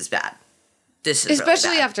 this is bad. This is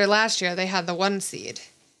especially really bad. After last year, they had the 1 seed.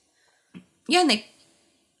 Yeah, and they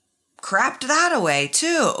crapped that away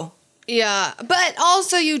too. Yeah, but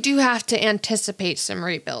also you do have to anticipate some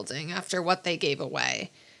rebuilding after what they gave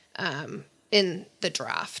away in the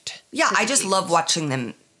draft. Yeah, I just love watching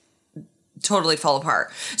them totally fall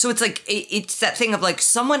apart. So it's like, it's that thing of like,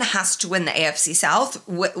 someone has to win the AFC South,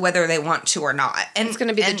 whether they want to or not. And it's going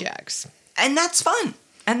to be the Jags. And that's fun.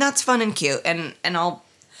 And that's fun and cute. And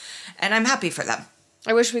I'm happy for them.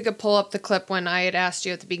 I wish we could pull up the clip when I had asked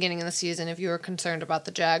you at the beginning of the season if you were concerned about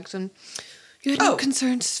the Jags, and you had no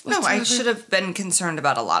concerns whatsoever. No, I should have been concerned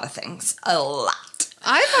about a lot of things. A lot.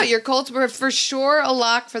 I thought your Colts were for sure a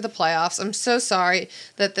lock for the playoffs. I'm so sorry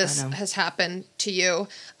that this has happened to you.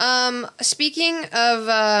 Speaking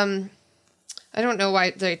of... I don't know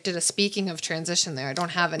why they did a speaking of transition there. I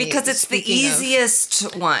don't have any. Because it's the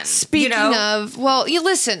easiest one. Speaking of, well, you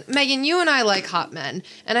listen, Megan, you and I like hot men.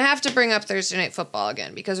 And I have to bring up Thursday Night Football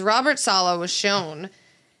again because Robert Saleh was shown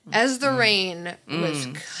as the rain was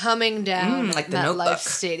coming down like the MetLife Notebook.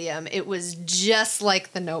 Stadium. It was just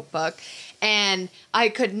like the Notebook. And I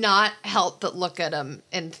could not help but look at him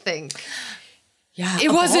and think... Yeah,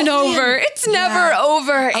 it wasn't over. It's never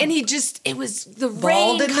over. And it was the rain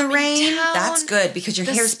bald in the rain. Down. That's good because your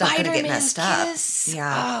hair's not going to get messed kiss. up.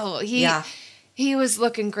 Yeah. Oh, he was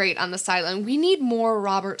looking great on the sideline. We need more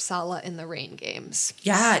Robert Saleh in the rain games.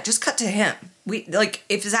 Yeah, just cut to him. We like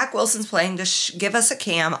if Zach Wilson's playing, just give us a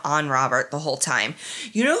cam on Robert the whole time.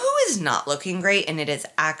 You know who is not looking great, and it is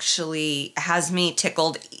actually has me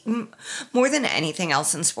tickled more than anything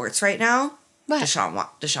else in sports right now. What?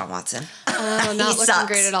 Deshaun Watson. Oh, not looking sucks.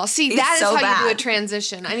 great at all. See, He's that is so how bad. you do a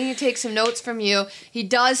transition. I need to take some notes from you. He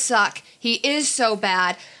does suck. He is so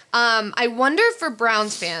bad. I wonder for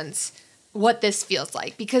Browns fans what this feels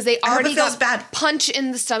like because they already got bad. punch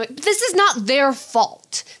in the stomach. But this is not their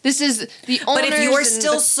fault. This is the owners. But if you are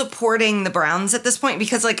still supporting the Browns at this point,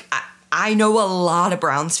 because like I know a lot of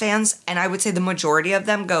Browns fans, and I would say the majority of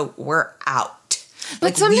them go, "We're out."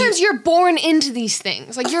 But sometimes you're born into these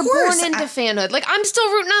things. Like, you're born into fanhood. Like, I'm still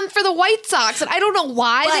rooting on for the White Sox, and I don't know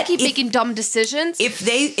why they keep making dumb decisions.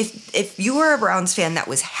 If you were a Browns fan that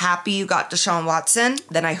was happy you got Deshaun Watson,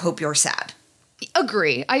 then I hope you're sad.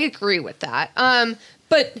 Agree. I agree with that.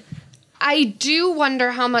 But I do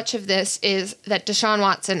wonder how much of this is that Deshaun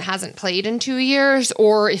Watson hasn't played in 2 years,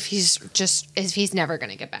 or if he's never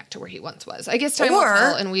going to get back to where he once was. I guess time will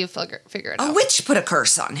tell, and we'll figure it out. A witch put a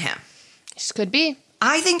curse on him. This could be.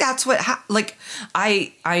 I think that's what,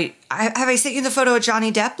 I sent you the photo of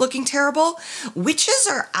Johnny Depp looking terrible. Witches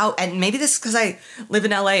are out, and maybe this is because I live in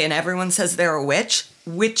LA and everyone says they're a witch.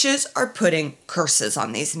 Witches are putting curses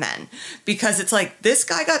on these men because it's like, this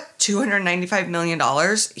guy got $295 million.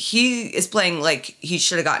 He is playing like he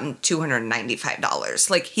should have gotten $295.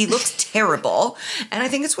 Like, he looks terrible, and I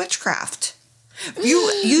think it's witchcraft.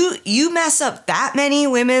 You mess up that many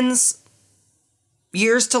women's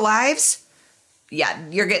years to lives, yeah,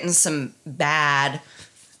 you're getting some bad.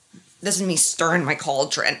 This is me stirring my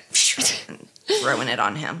cauldron and throwing it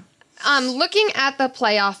on him. Looking at the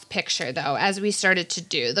playoff picture, though, as we started to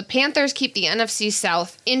do, the Panthers keep the NFC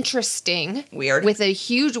South interesting. Weird. With a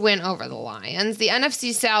huge win over the Lions. The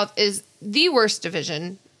NFC South is the worst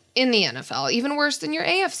division in the NFL, even worse than your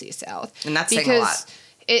AFC South. And that's saying a lot.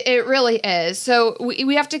 It really is. So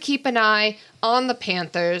we have to keep an eye on the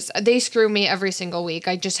Panthers. They screw me every single week.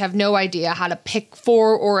 I just have no idea how to pick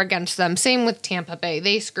for or against them. Same with Tampa Bay.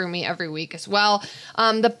 They screw me every week as well.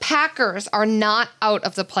 The Packers are not out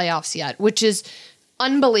of the playoffs yet, which is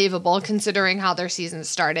unbelievable considering how their season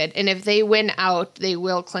started. And if they win out, they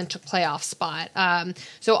will clinch a playoff spot.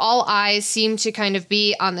 So all eyes seem to kind of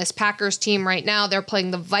be on this Packers team right now. They're playing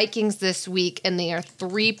the Vikings this week, and they are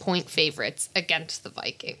 3-point favorites against the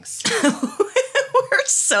Vikings. We're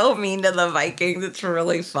so mean to the Vikings. It's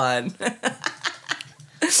really fun.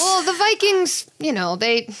 Well, the Vikings,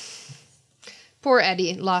 poor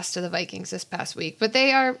Eddie lost to the Vikings this past week, but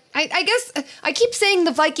they are, I guess, I keep saying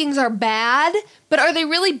the Vikings are bad, but are they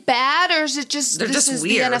really bad, or is it just, they're this just is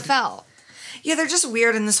weird. The NFL? Yeah, they're just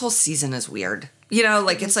weird, and this whole season is weird.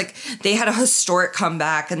 It's like they had a historic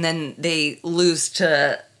comeback, and then they lose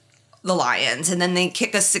to the Lions, and then they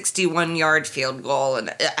kick a 61-yard field goal,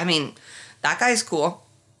 and, I mean, that guy's cool.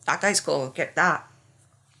 Get that.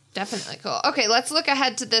 Definitely cool. Okay, let's look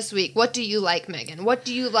ahead to this week. What do you like, Megan? What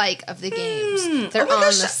do you like of the games? They're on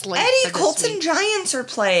the slate. Eddie, Colts and Giants are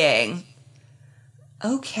playing.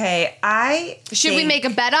 Okay, Should we make a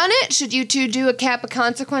bet on it? Should you two do a Cap of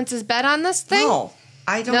Consequences bet on this thing? No,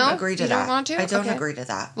 I don't agree to that. You don't want to? I don't agree to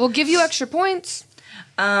that. We'll give you extra points.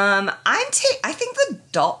 I think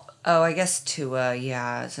I guess Tua,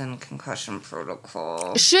 is in concussion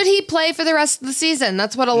protocol. Should he play for the rest of the season?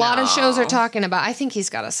 That's what a lot of shows are talking about. I think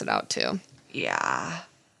he's got to sit out too. Yeah.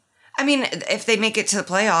 I mean, if they make it to the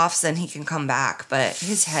playoffs, then he can come back, but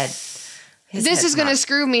his head... This is going to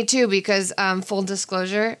screw me too because, full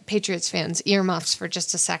disclosure, Patriots fans, earmuffs for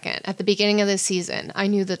just a second. At the beginning of this season, I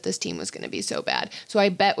knew that this team was going to be so bad. So I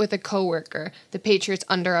bet with a coworker the Patriots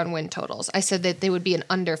under on win totals. I said that they would be an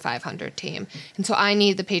under 500 team. And so I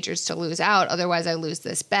need the Patriots to lose out. Otherwise, I lose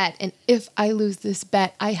this bet. And if I lose this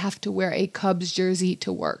bet, I have to wear a Cubs jersey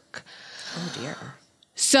to work. Oh, dear.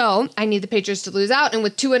 So I need the Patriots to lose out. And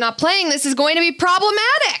with Tua not playing, this is going to be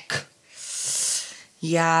problematic.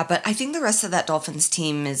 Yeah, but I think the rest of that Dolphins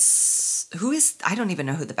team I don't even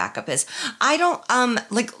know who the backup is. I don't,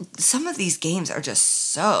 some of these games are just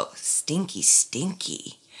so stinky.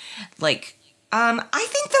 I think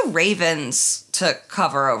the Ravens to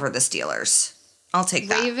cover over the Steelers. I'll take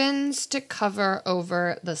that. Ravens to cover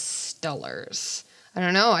over the Steelers. I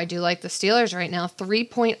don't know. I do like the Steelers right now.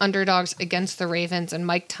 3-point underdogs against the Ravens, and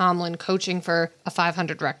Mike Tomlin coaching for a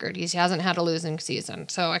 500 record. He hasn't had a losing season.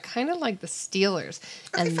 So I kind of like the Steelers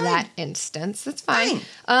in that instance. That's fine.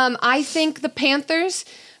 I think the Panthers,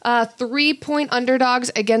 3-point underdogs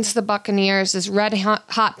against the Buccaneers. This red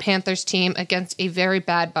hot Panthers team against a very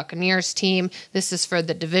bad Buccaneers team. This is for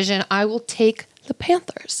the division. I will take the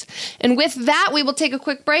Panthers. And with that, we will take a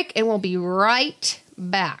quick break, and we'll be right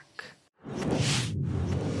back.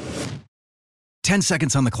 10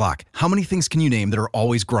 seconds on the clock. How many things can you name that are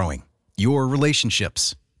always growing? Your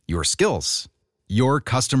relationships, your skills, your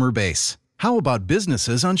customer base. How about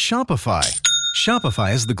businesses on Shopify?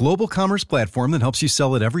 Shopify is the global commerce platform that helps you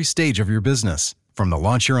sell at every stage of your business. From the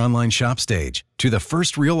launch your online shop stage, to the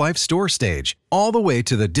first real-life store stage, all the way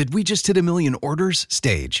to the did we just hit a million orders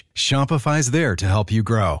stage. Shopify's there to help you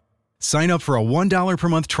grow. Sign up for a $1 per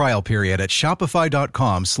month trial period at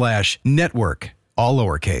shopify.com/network, all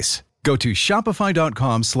lowercase. Go to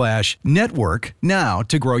shopify.com/network now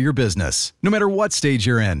to grow your business, no matter what stage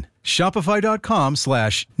you're in.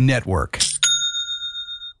 Shopify.com/network.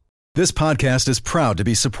 This podcast is proud to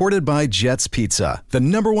be supported by Jets Pizza, the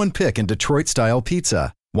 #1 pick in Detroit-style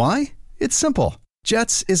pizza. Why? It's simple.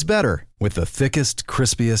 Jets is better. With the thickest,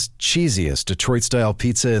 crispiest, cheesiest Detroit-style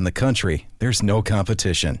pizza in the country, there's no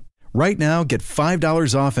competition. Right now, get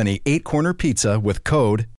 $5 off any 8-corner pizza with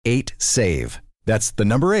code 8SAVE. That's the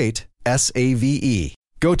number 8, SAVE.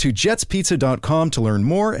 Go to jetspizza.com to learn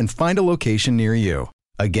more and find a location near you.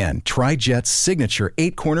 Again, try Jet's signature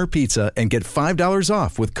 8-corner pizza and get $5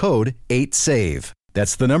 off with code 8SAVE.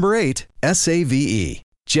 That's the number 8, SAVE.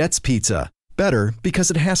 Jet's Pizza. Better because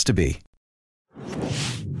it has to be.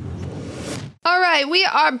 All right, we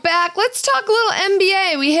are back. Let's talk a little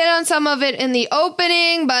NBA. We hit on some of it in the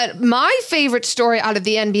opening, but my favorite story out of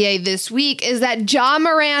the NBA this week is that Ja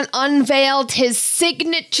Morant unveiled his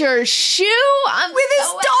signature shoe. With his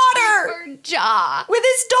daughter. For Ja. With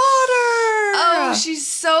his daughter. Oh, she's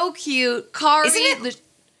so cute. Kari. Isn't it?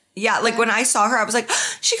 Yeah, like when I saw her, I was like,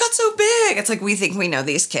 she got so big. It's like we think we know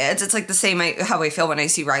these kids. It's like the same how I feel when I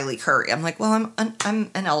see Riley Curry. I'm like, well,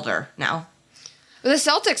 I'm an elder now. The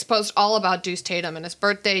Celtics post all about Deuce Tatum and his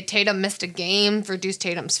birthday. Tatum missed a game for Deuce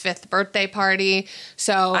Tatum's 5th birthday party.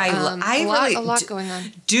 So a lot going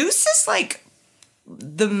on. Deuce is like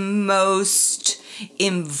the most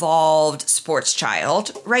involved sports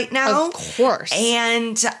child right now. Of course.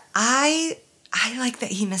 And I like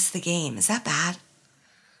that he missed the game. Is that bad?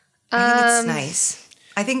 I think it's nice.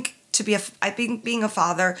 I think being a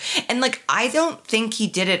father, and like I don't think he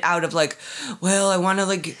did it out of like, well, I want to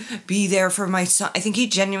like be there for my son. I think he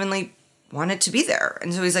genuinely wanted to be there,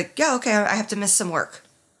 and so he's like, yeah, okay, I have to miss some work.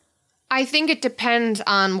 I think it depends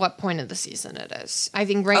on what point of the season it is. I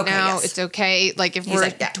think now it's okay. Like if we're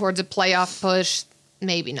towards a playoff push,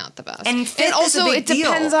 maybe not the best. And also it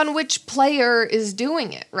depends on which player is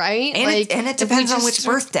doing it, right? And it depends on which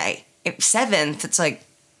birthday. 7th, it's like,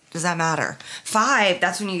 does that matter? 5,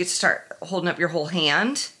 that's when you get to start holding up your whole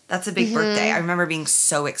hand. That's a big birthday. I remember being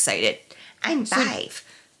so excited. I'm 5.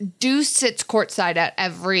 Deuce sits courtside at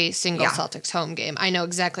every single Celtics home game. I know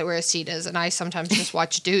exactly where his seat is, and I sometimes just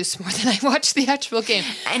watch Deuce more than I watch the actual game.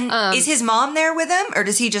 And is his mom there with him, or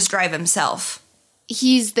does he just drive himself?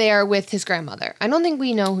 He's there with his grandmother. I don't think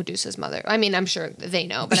we know who Deuce's mother. I mean, I'm sure they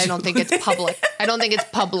know, but I don't think it's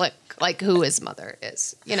public. Like who his mother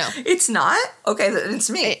is, you know. It's not? Okay, it's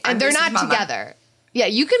me. And they're not together. Yeah,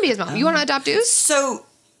 you can be his mom. You want to adopt Deuce? So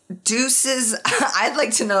Deuce's, I'd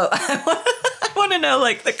like to know, I want to know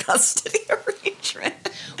like the custody arrangement.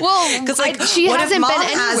 Well, because like she hasn't been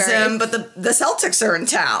anywhere. Has him, but the Celtics are in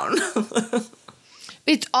town.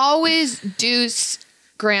 It's always Deuce,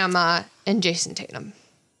 Grandma, and Jason Tatum.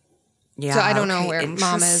 Yeah, so I don't know where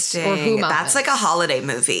mom is or who mom is. That's like a holiday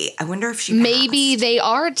movie. I wonder if she Maybe they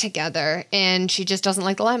are together and she just doesn't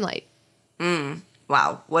like the limelight.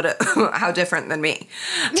 Wow, how different than me.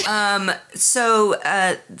 So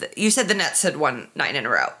you said the Nets had won 9 in a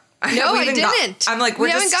row. No, I didn't. I'm like,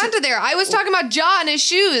 we haven't gotten to there. I was talking about Ja and his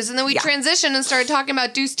shoes, and then we transitioned and started talking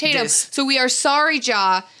about Deuce Tatum. So we are sorry,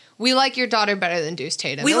 Ja. We like your daughter better than Deuce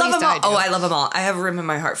Tatum. We love them all. I love them all. I have room in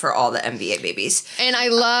my heart for all the NBA babies. And I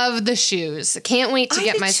love the shoes. Can't wait to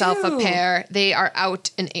get myself a pair. They are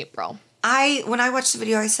out in April. When I watched the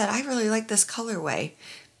video, I said, I really like this colorway.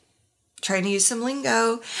 Trying to use some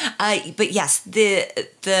lingo. But yes,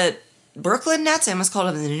 the Brooklyn Nets, I almost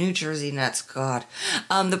called them the New Jersey Nets. God.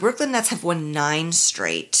 The Brooklyn Nets have won 9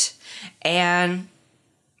 straight. And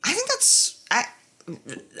I think that's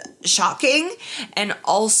shocking. And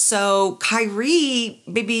also Kyrie,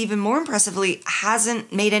 maybe even more impressively,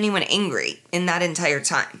 hasn't made anyone angry in that entire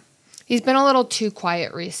time. He's been a little too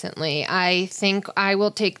quiet recently. I think I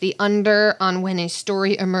will take the under on when a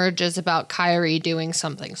story emerges about Kyrie doing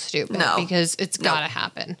something stupid. No. Because it's got to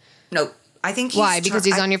happen. Nope. I think Why? Because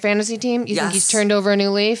he's on your fantasy team? You think he's turned over a new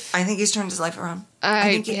leaf? I think he's turned his life around.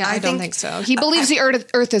 I don't think so. He believes the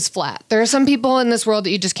earth is flat. There are some people in this world that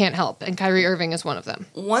you just can't help, and Kyrie Irving is one of them.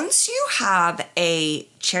 Once you have a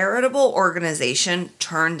charitable organization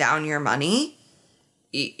turn down your money,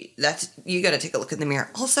 you got to take a look in the mirror.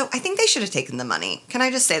 Also, I think they should have taken the money. Can I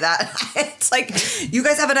just say that? It's like, you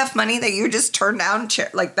guys have enough money that you just turned down.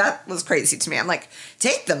 Like, that was crazy to me. I'm like,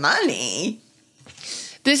 take the money.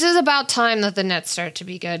 This is about time that the Nets start to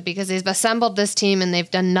be good because they've assembled this team and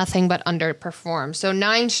they've done nothing but underperform. So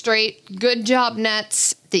 9 straight. Good job,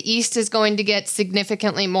 Nets. The East is going to get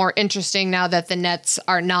significantly more interesting now that the Nets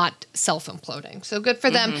are not self-imploding. So good for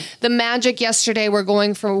them. The Magic yesterday were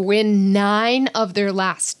going for win 9 of their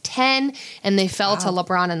last 10, and they fell to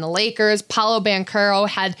LeBron and the Lakers. Paolo Banchero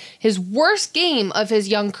had his worst game of his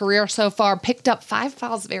young career so far, picked up 5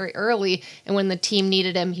 fouls very early, and when the team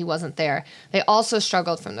needed him, he wasn't there. They also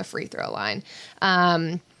struggled from the free throw line.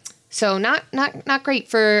 So not great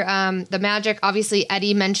for the Magic. Obviously,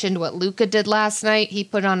 Eddie mentioned what Luka did last night. He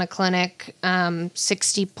put on a clinic,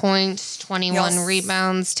 60 points, 21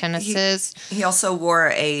 rebounds, 10 assists. He also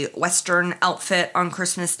wore a Western outfit on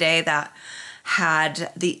Christmas Day that had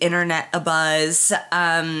the internet abuzz.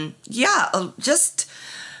 Just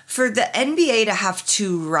for the NBA to have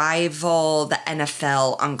to rival the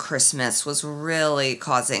NFL on Christmas was really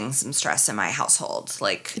causing some stress in my household.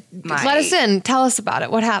 Let us in. Tell us about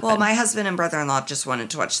it. What happened? Well, my husband and brother-in-law just wanted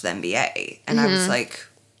to watch the NBA. And I was like,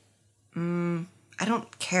 I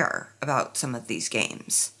don't care about some of these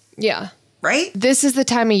games. Yeah. right? This is the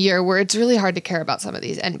time of year where it's really hard to care about some of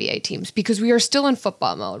these NBA teams because we are still in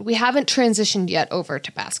football mode. We haven't transitioned yet over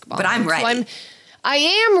to basketball. But I'm ready. I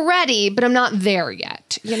am ready, but I'm not there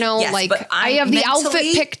yet. You know, yes, like I have the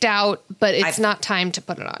outfit picked out, but it's not time to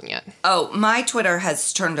put it on yet. Oh, my Twitter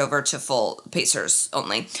has turned over to full Pacers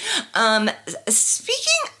only.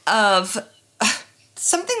 Speaking of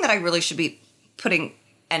something that I really should be putting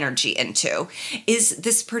energy into is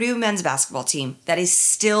this Purdue men's basketball team that is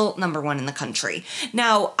still number 1 in the country.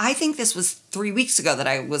 Now, I think this was 3 weeks ago that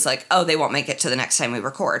I was like, oh, they won't make it to the next time we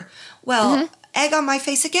record. Well, egg on my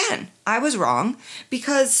face again. I was wrong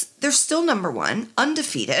because they're still number 1,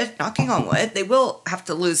 undefeated, knocking on wood. They will have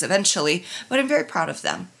to lose eventually, but I'm very proud of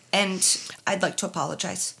them. And I'd like to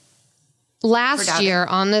apologize. Last year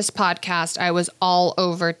on this podcast, I was all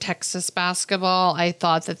over Texas basketball. I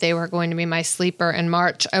thought that they were going to be my sleeper in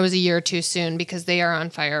March. I was a year too soon because they are on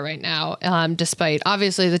fire right now, despite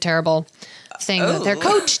obviously the terrible thing that their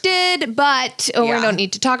coach did. But we don't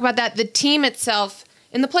need to talk about that. The team itself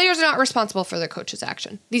and the players are not responsible for their coach's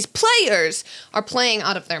action. These players are playing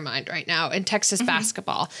out of their mind right now, and Texas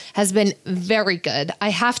basketball has been very good. I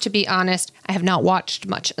have to be honest, I have not watched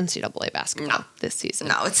much NCAA basketball this season.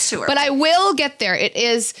 No, it's too early. But I will get there. It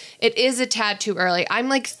is a tad too early. I'm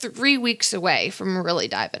like 3 weeks away from really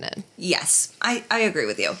diving in. Yes, I agree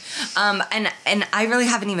with you. And I really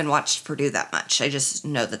haven't even watched Purdue that much. I just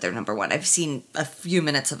know that they're number 1. I've seen a few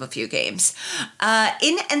minutes of a few games.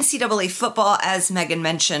 In NCAA football, as Megan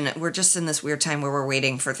mentioned, we're just in this weird time where we're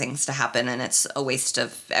waiting for things to happen, and it's a waste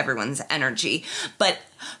of everyone's energy. But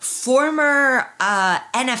former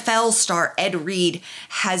NFL star Ed Reed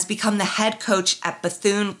has become the head coach at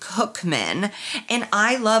Bethune-Cookman, and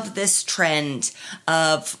I love this trend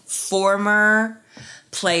of former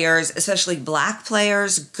players, especially black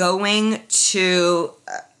players, going to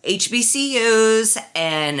HBCUs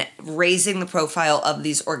and raising the profile of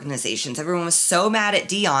these organizations. Everyone was so mad at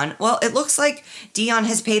Deion. Well, it looks like Deion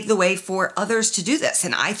has paved the way for others to do this,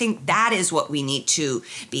 and I think that is what we need to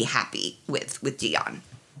be happy with Deion.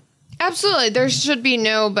 Absolutely. There should be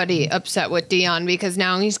nobody upset with Deion because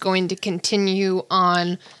now he's going to continue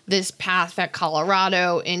on this path at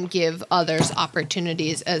Colorado and give others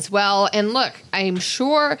opportunities as well. And look, I'm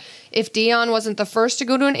sure if Deion wasn't the first to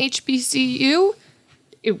go to an HBCU,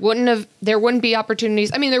 there wouldn't be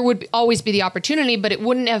opportunities. I mean, there would always be the opportunity, but it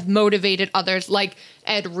wouldn't have motivated others like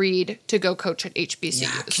Ed Reed to go coach at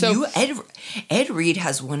HBCU. Yeah, Ed Reed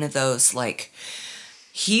has one of those, like,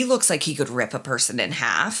 he looks like he could rip a person in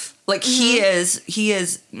half. Like, he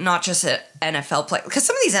is not just an NFL player. Because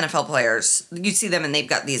some of these NFL players, you see them and they've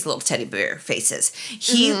got these little teddy bear faces.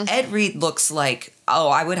 Ed Reed looks like,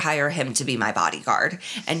 I would hire him to be my bodyguard.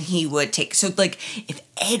 And he would take, so like, if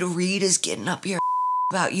Ed Reed is getting up your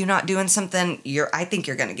about you not doing something, I think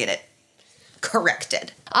you're going to get it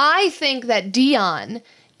corrected. I think that Deion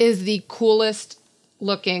is the coolest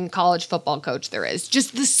looking college football coach there is.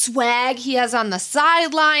 Just the swag he has on the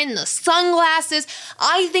sideline, the sunglasses.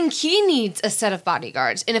 I think he needs a set of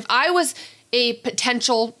bodyguards. And if I was a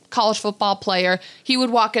potential college football player, he would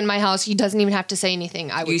walk in my house. He doesn't even have to say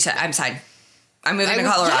anything. I'm signed. I'm moving to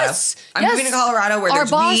Colorado. I'm moving to Colorado where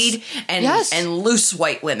there's weed and loose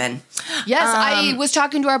white women. Yes, I was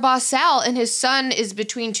talking to our boss, Sal, and his son is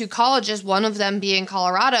between 2 colleges, one of them being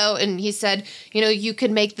Colorado, and he said, you could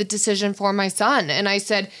make the decision for my son. And I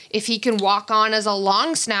said, if he can walk on as a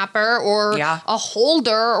long snapper or a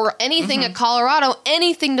holder or anything at Colorado,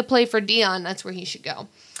 anything to play for Deion, that's where he should go.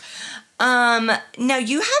 Now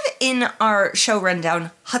you have in our show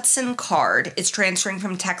rundown, Hudson Card is transferring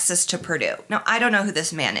from Texas to Purdue. Now, I don't know who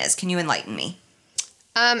this man is. Can you enlighten me?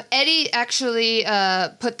 Eddie actually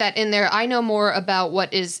put that in there. I know more about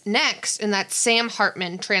what is next, and that's Sam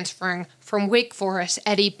Hartman transferring from Wake Forest.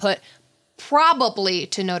 Eddie put probably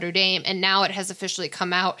to Notre Dame, and now it has officially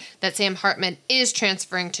come out that Sam Hartman is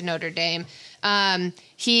transferring to Notre Dame.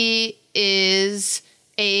 He is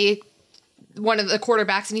one of the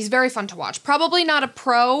quarterbacks, and he's very fun to watch. Probably not a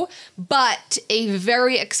pro, but a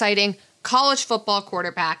very exciting college football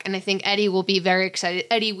quarterback, and I think Eddie will be very excited.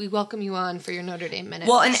 Eddie, we welcome you on for your Notre Dame Minute.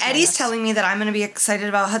 Well, and Eddie's telling me that I'm going to be excited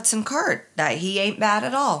about Hudson Card, that he ain't bad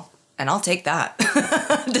at all, and I'll take that.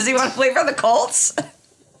 Does he want to play for the Colts?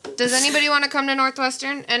 Does anybody want to come to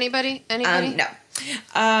Northwestern? Anybody? No.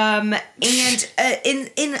 And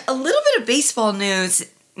in a little bit of baseball news.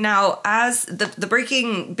 Now, as the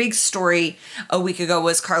breaking big story a week ago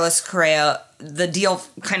was Carlos Correa, the deal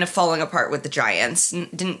kind of falling apart with the Giants.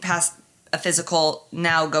 Didn't pass a physical,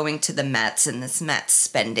 now going to the Mets, and this Mets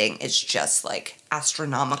spending is just like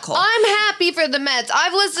astronomical. I'm happy for the Mets.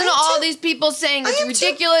 I've listened to all these people saying it's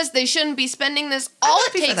ridiculous. They shouldn't be spending this. All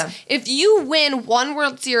it takes, if you win one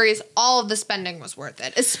World Series, all of the spending was worth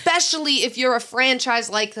it, especially if you're a franchise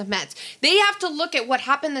like the Mets. They have to look at what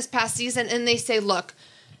happened this past season and they say, look,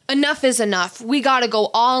 enough is enough. We got to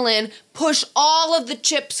go all in, push all of the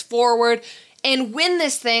chips forward, and win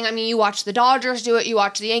this thing. I mean, you watch the Dodgers do it, you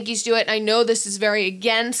watch the Yankees do it, and I know this is very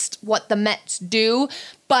against what the Mets do,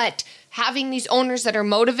 but having these owners that are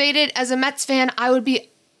motivated, as a Mets fan, I would be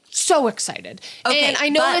so excited. Okay, and I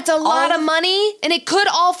know it's a lot of money, and it could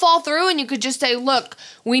all fall through, and you could just say, look,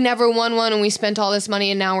 we never won one, and we spent all this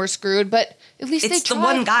money, and now we're screwed, but at least they tried. It's the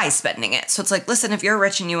one guy spending it. So it's like, listen, if you're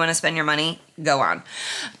rich and you want to spend your money, go on.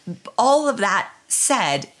 All of that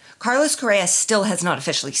said, Carlos Correa still has not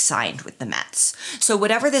officially signed with the Mets. So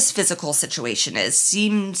whatever this physical situation is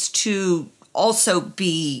seems to also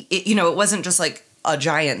be, it wasn't just like a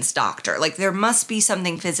Giants doctor. Like there must be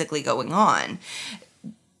something physically going on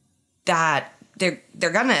that they're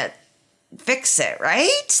going to fix it,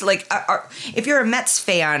 right? Like if you're a Mets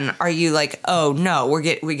fan, are you like, oh no,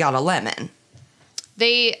 we got a lemon?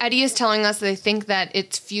 Eddie is telling us they think that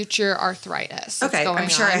it's future arthritis. Okay, I'm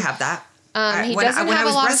sure I have that. When I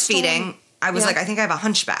was breastfeeding, I was like, I think I have a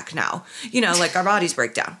hunchback now. Like our bodies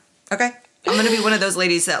break down. Okay? I'm going to be one of those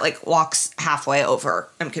ladies that like walks halfway over,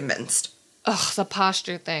 I'm convinced. Ugh, the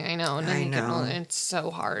posture thing, I know. And I know. It's so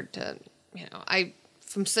hard to,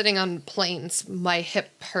 from sitting on planes, my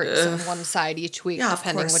hip hurts on one side each week,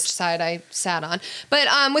 depending which side I sat on. But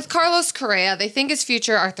with Carlos Correa, they think it's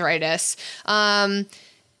future arthritis.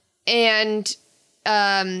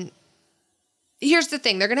 Here's the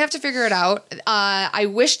thing. They're going to have to figure it out. I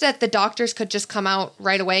wish that the doctors could just come out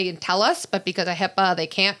right away and tell us, but because of HIPAA, they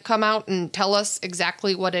can't come out and tell us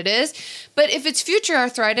exactly what it is. But if it's future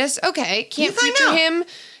arthritis, okay, can't future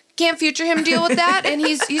him deal with that, and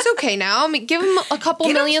he's okay now. I mean, give him a couple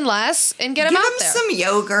million less and get him out there. Give him some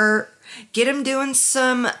yogurt. Get him doing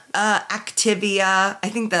some Activia. I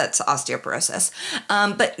think that's osteoporosis.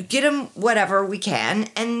 But get him whatever we can,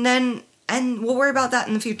 and we'll worry about that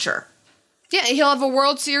in the future. Yeah, he'll have a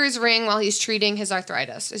World Series ring while he's treating his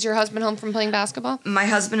arthritis. Is your husband home from playing basketball? My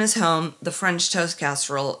husband is home. The French toast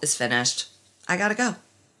casserole is finished. I gotta go.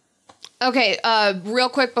 Okay, real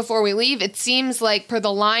quick before we leave, it seems like per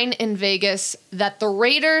the line in Vegas that the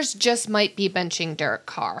Raiders just might be benching Derek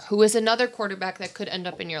Carr, who is another quarterback that could end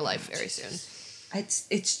up in your life very soon.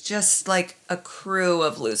 It's just like a crew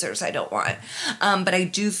of losers I don't want. But I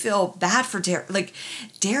do feel bad for Derek. Like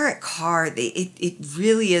Derek Carr, it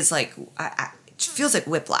really is like, it feels like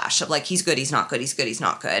whiplash of like, he's good, he's not good, he's good, he's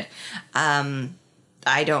not good.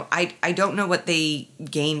 I don't know what they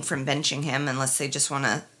gain from benching him unless they just want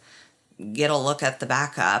to get a look at the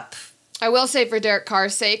backup. I will say for Derek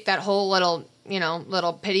Carr's sake, that whole little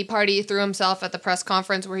pity party he threw himself at the press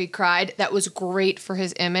conference where he cried, that was great for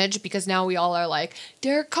his image, because now we all are like,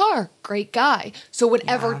 Derek Carr, great guy. So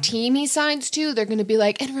whatever team he signs to, they're going to be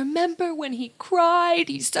like, and remember when he cried?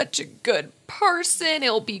 He's such a good person.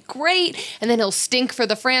 It'll be great. And then he'll stink for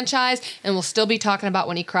the franchise, and we'll still be talking about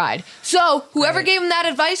when he cried. So whoever gave him that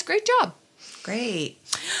advice, great job. Great.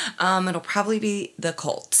 It'll probably be the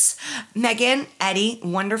Colts. Megan, Eddie,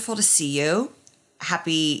 wonderful to see you.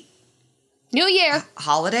 Happy New Year.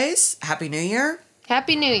 Holidays. Happy New Year.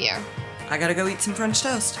 Happy New Year. I gotta go eat some French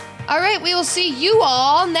toast. All right, we will see you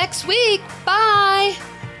all next week. Bye.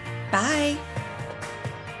 Bye.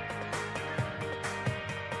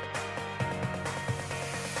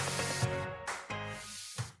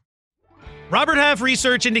 Robert Half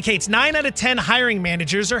research indicates 9 out of 10 hiring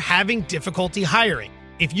managers are having difficulty hiring.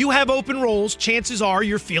 If you have open roles, chances are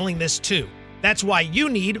you're feeling this too. That's why you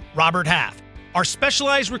need Robert Half. Our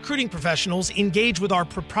specialized recruiting professionals engage with our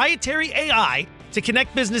proprietary AI to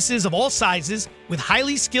connect businesses of all sizes with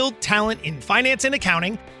highly skilled talent in finance and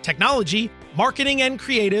accounting, technology, marketing and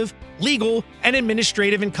creative, legal, and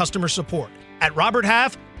administrative and customer support. At Robert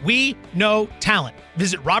Half, we know talent.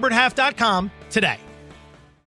 Visit roberthalf.com today.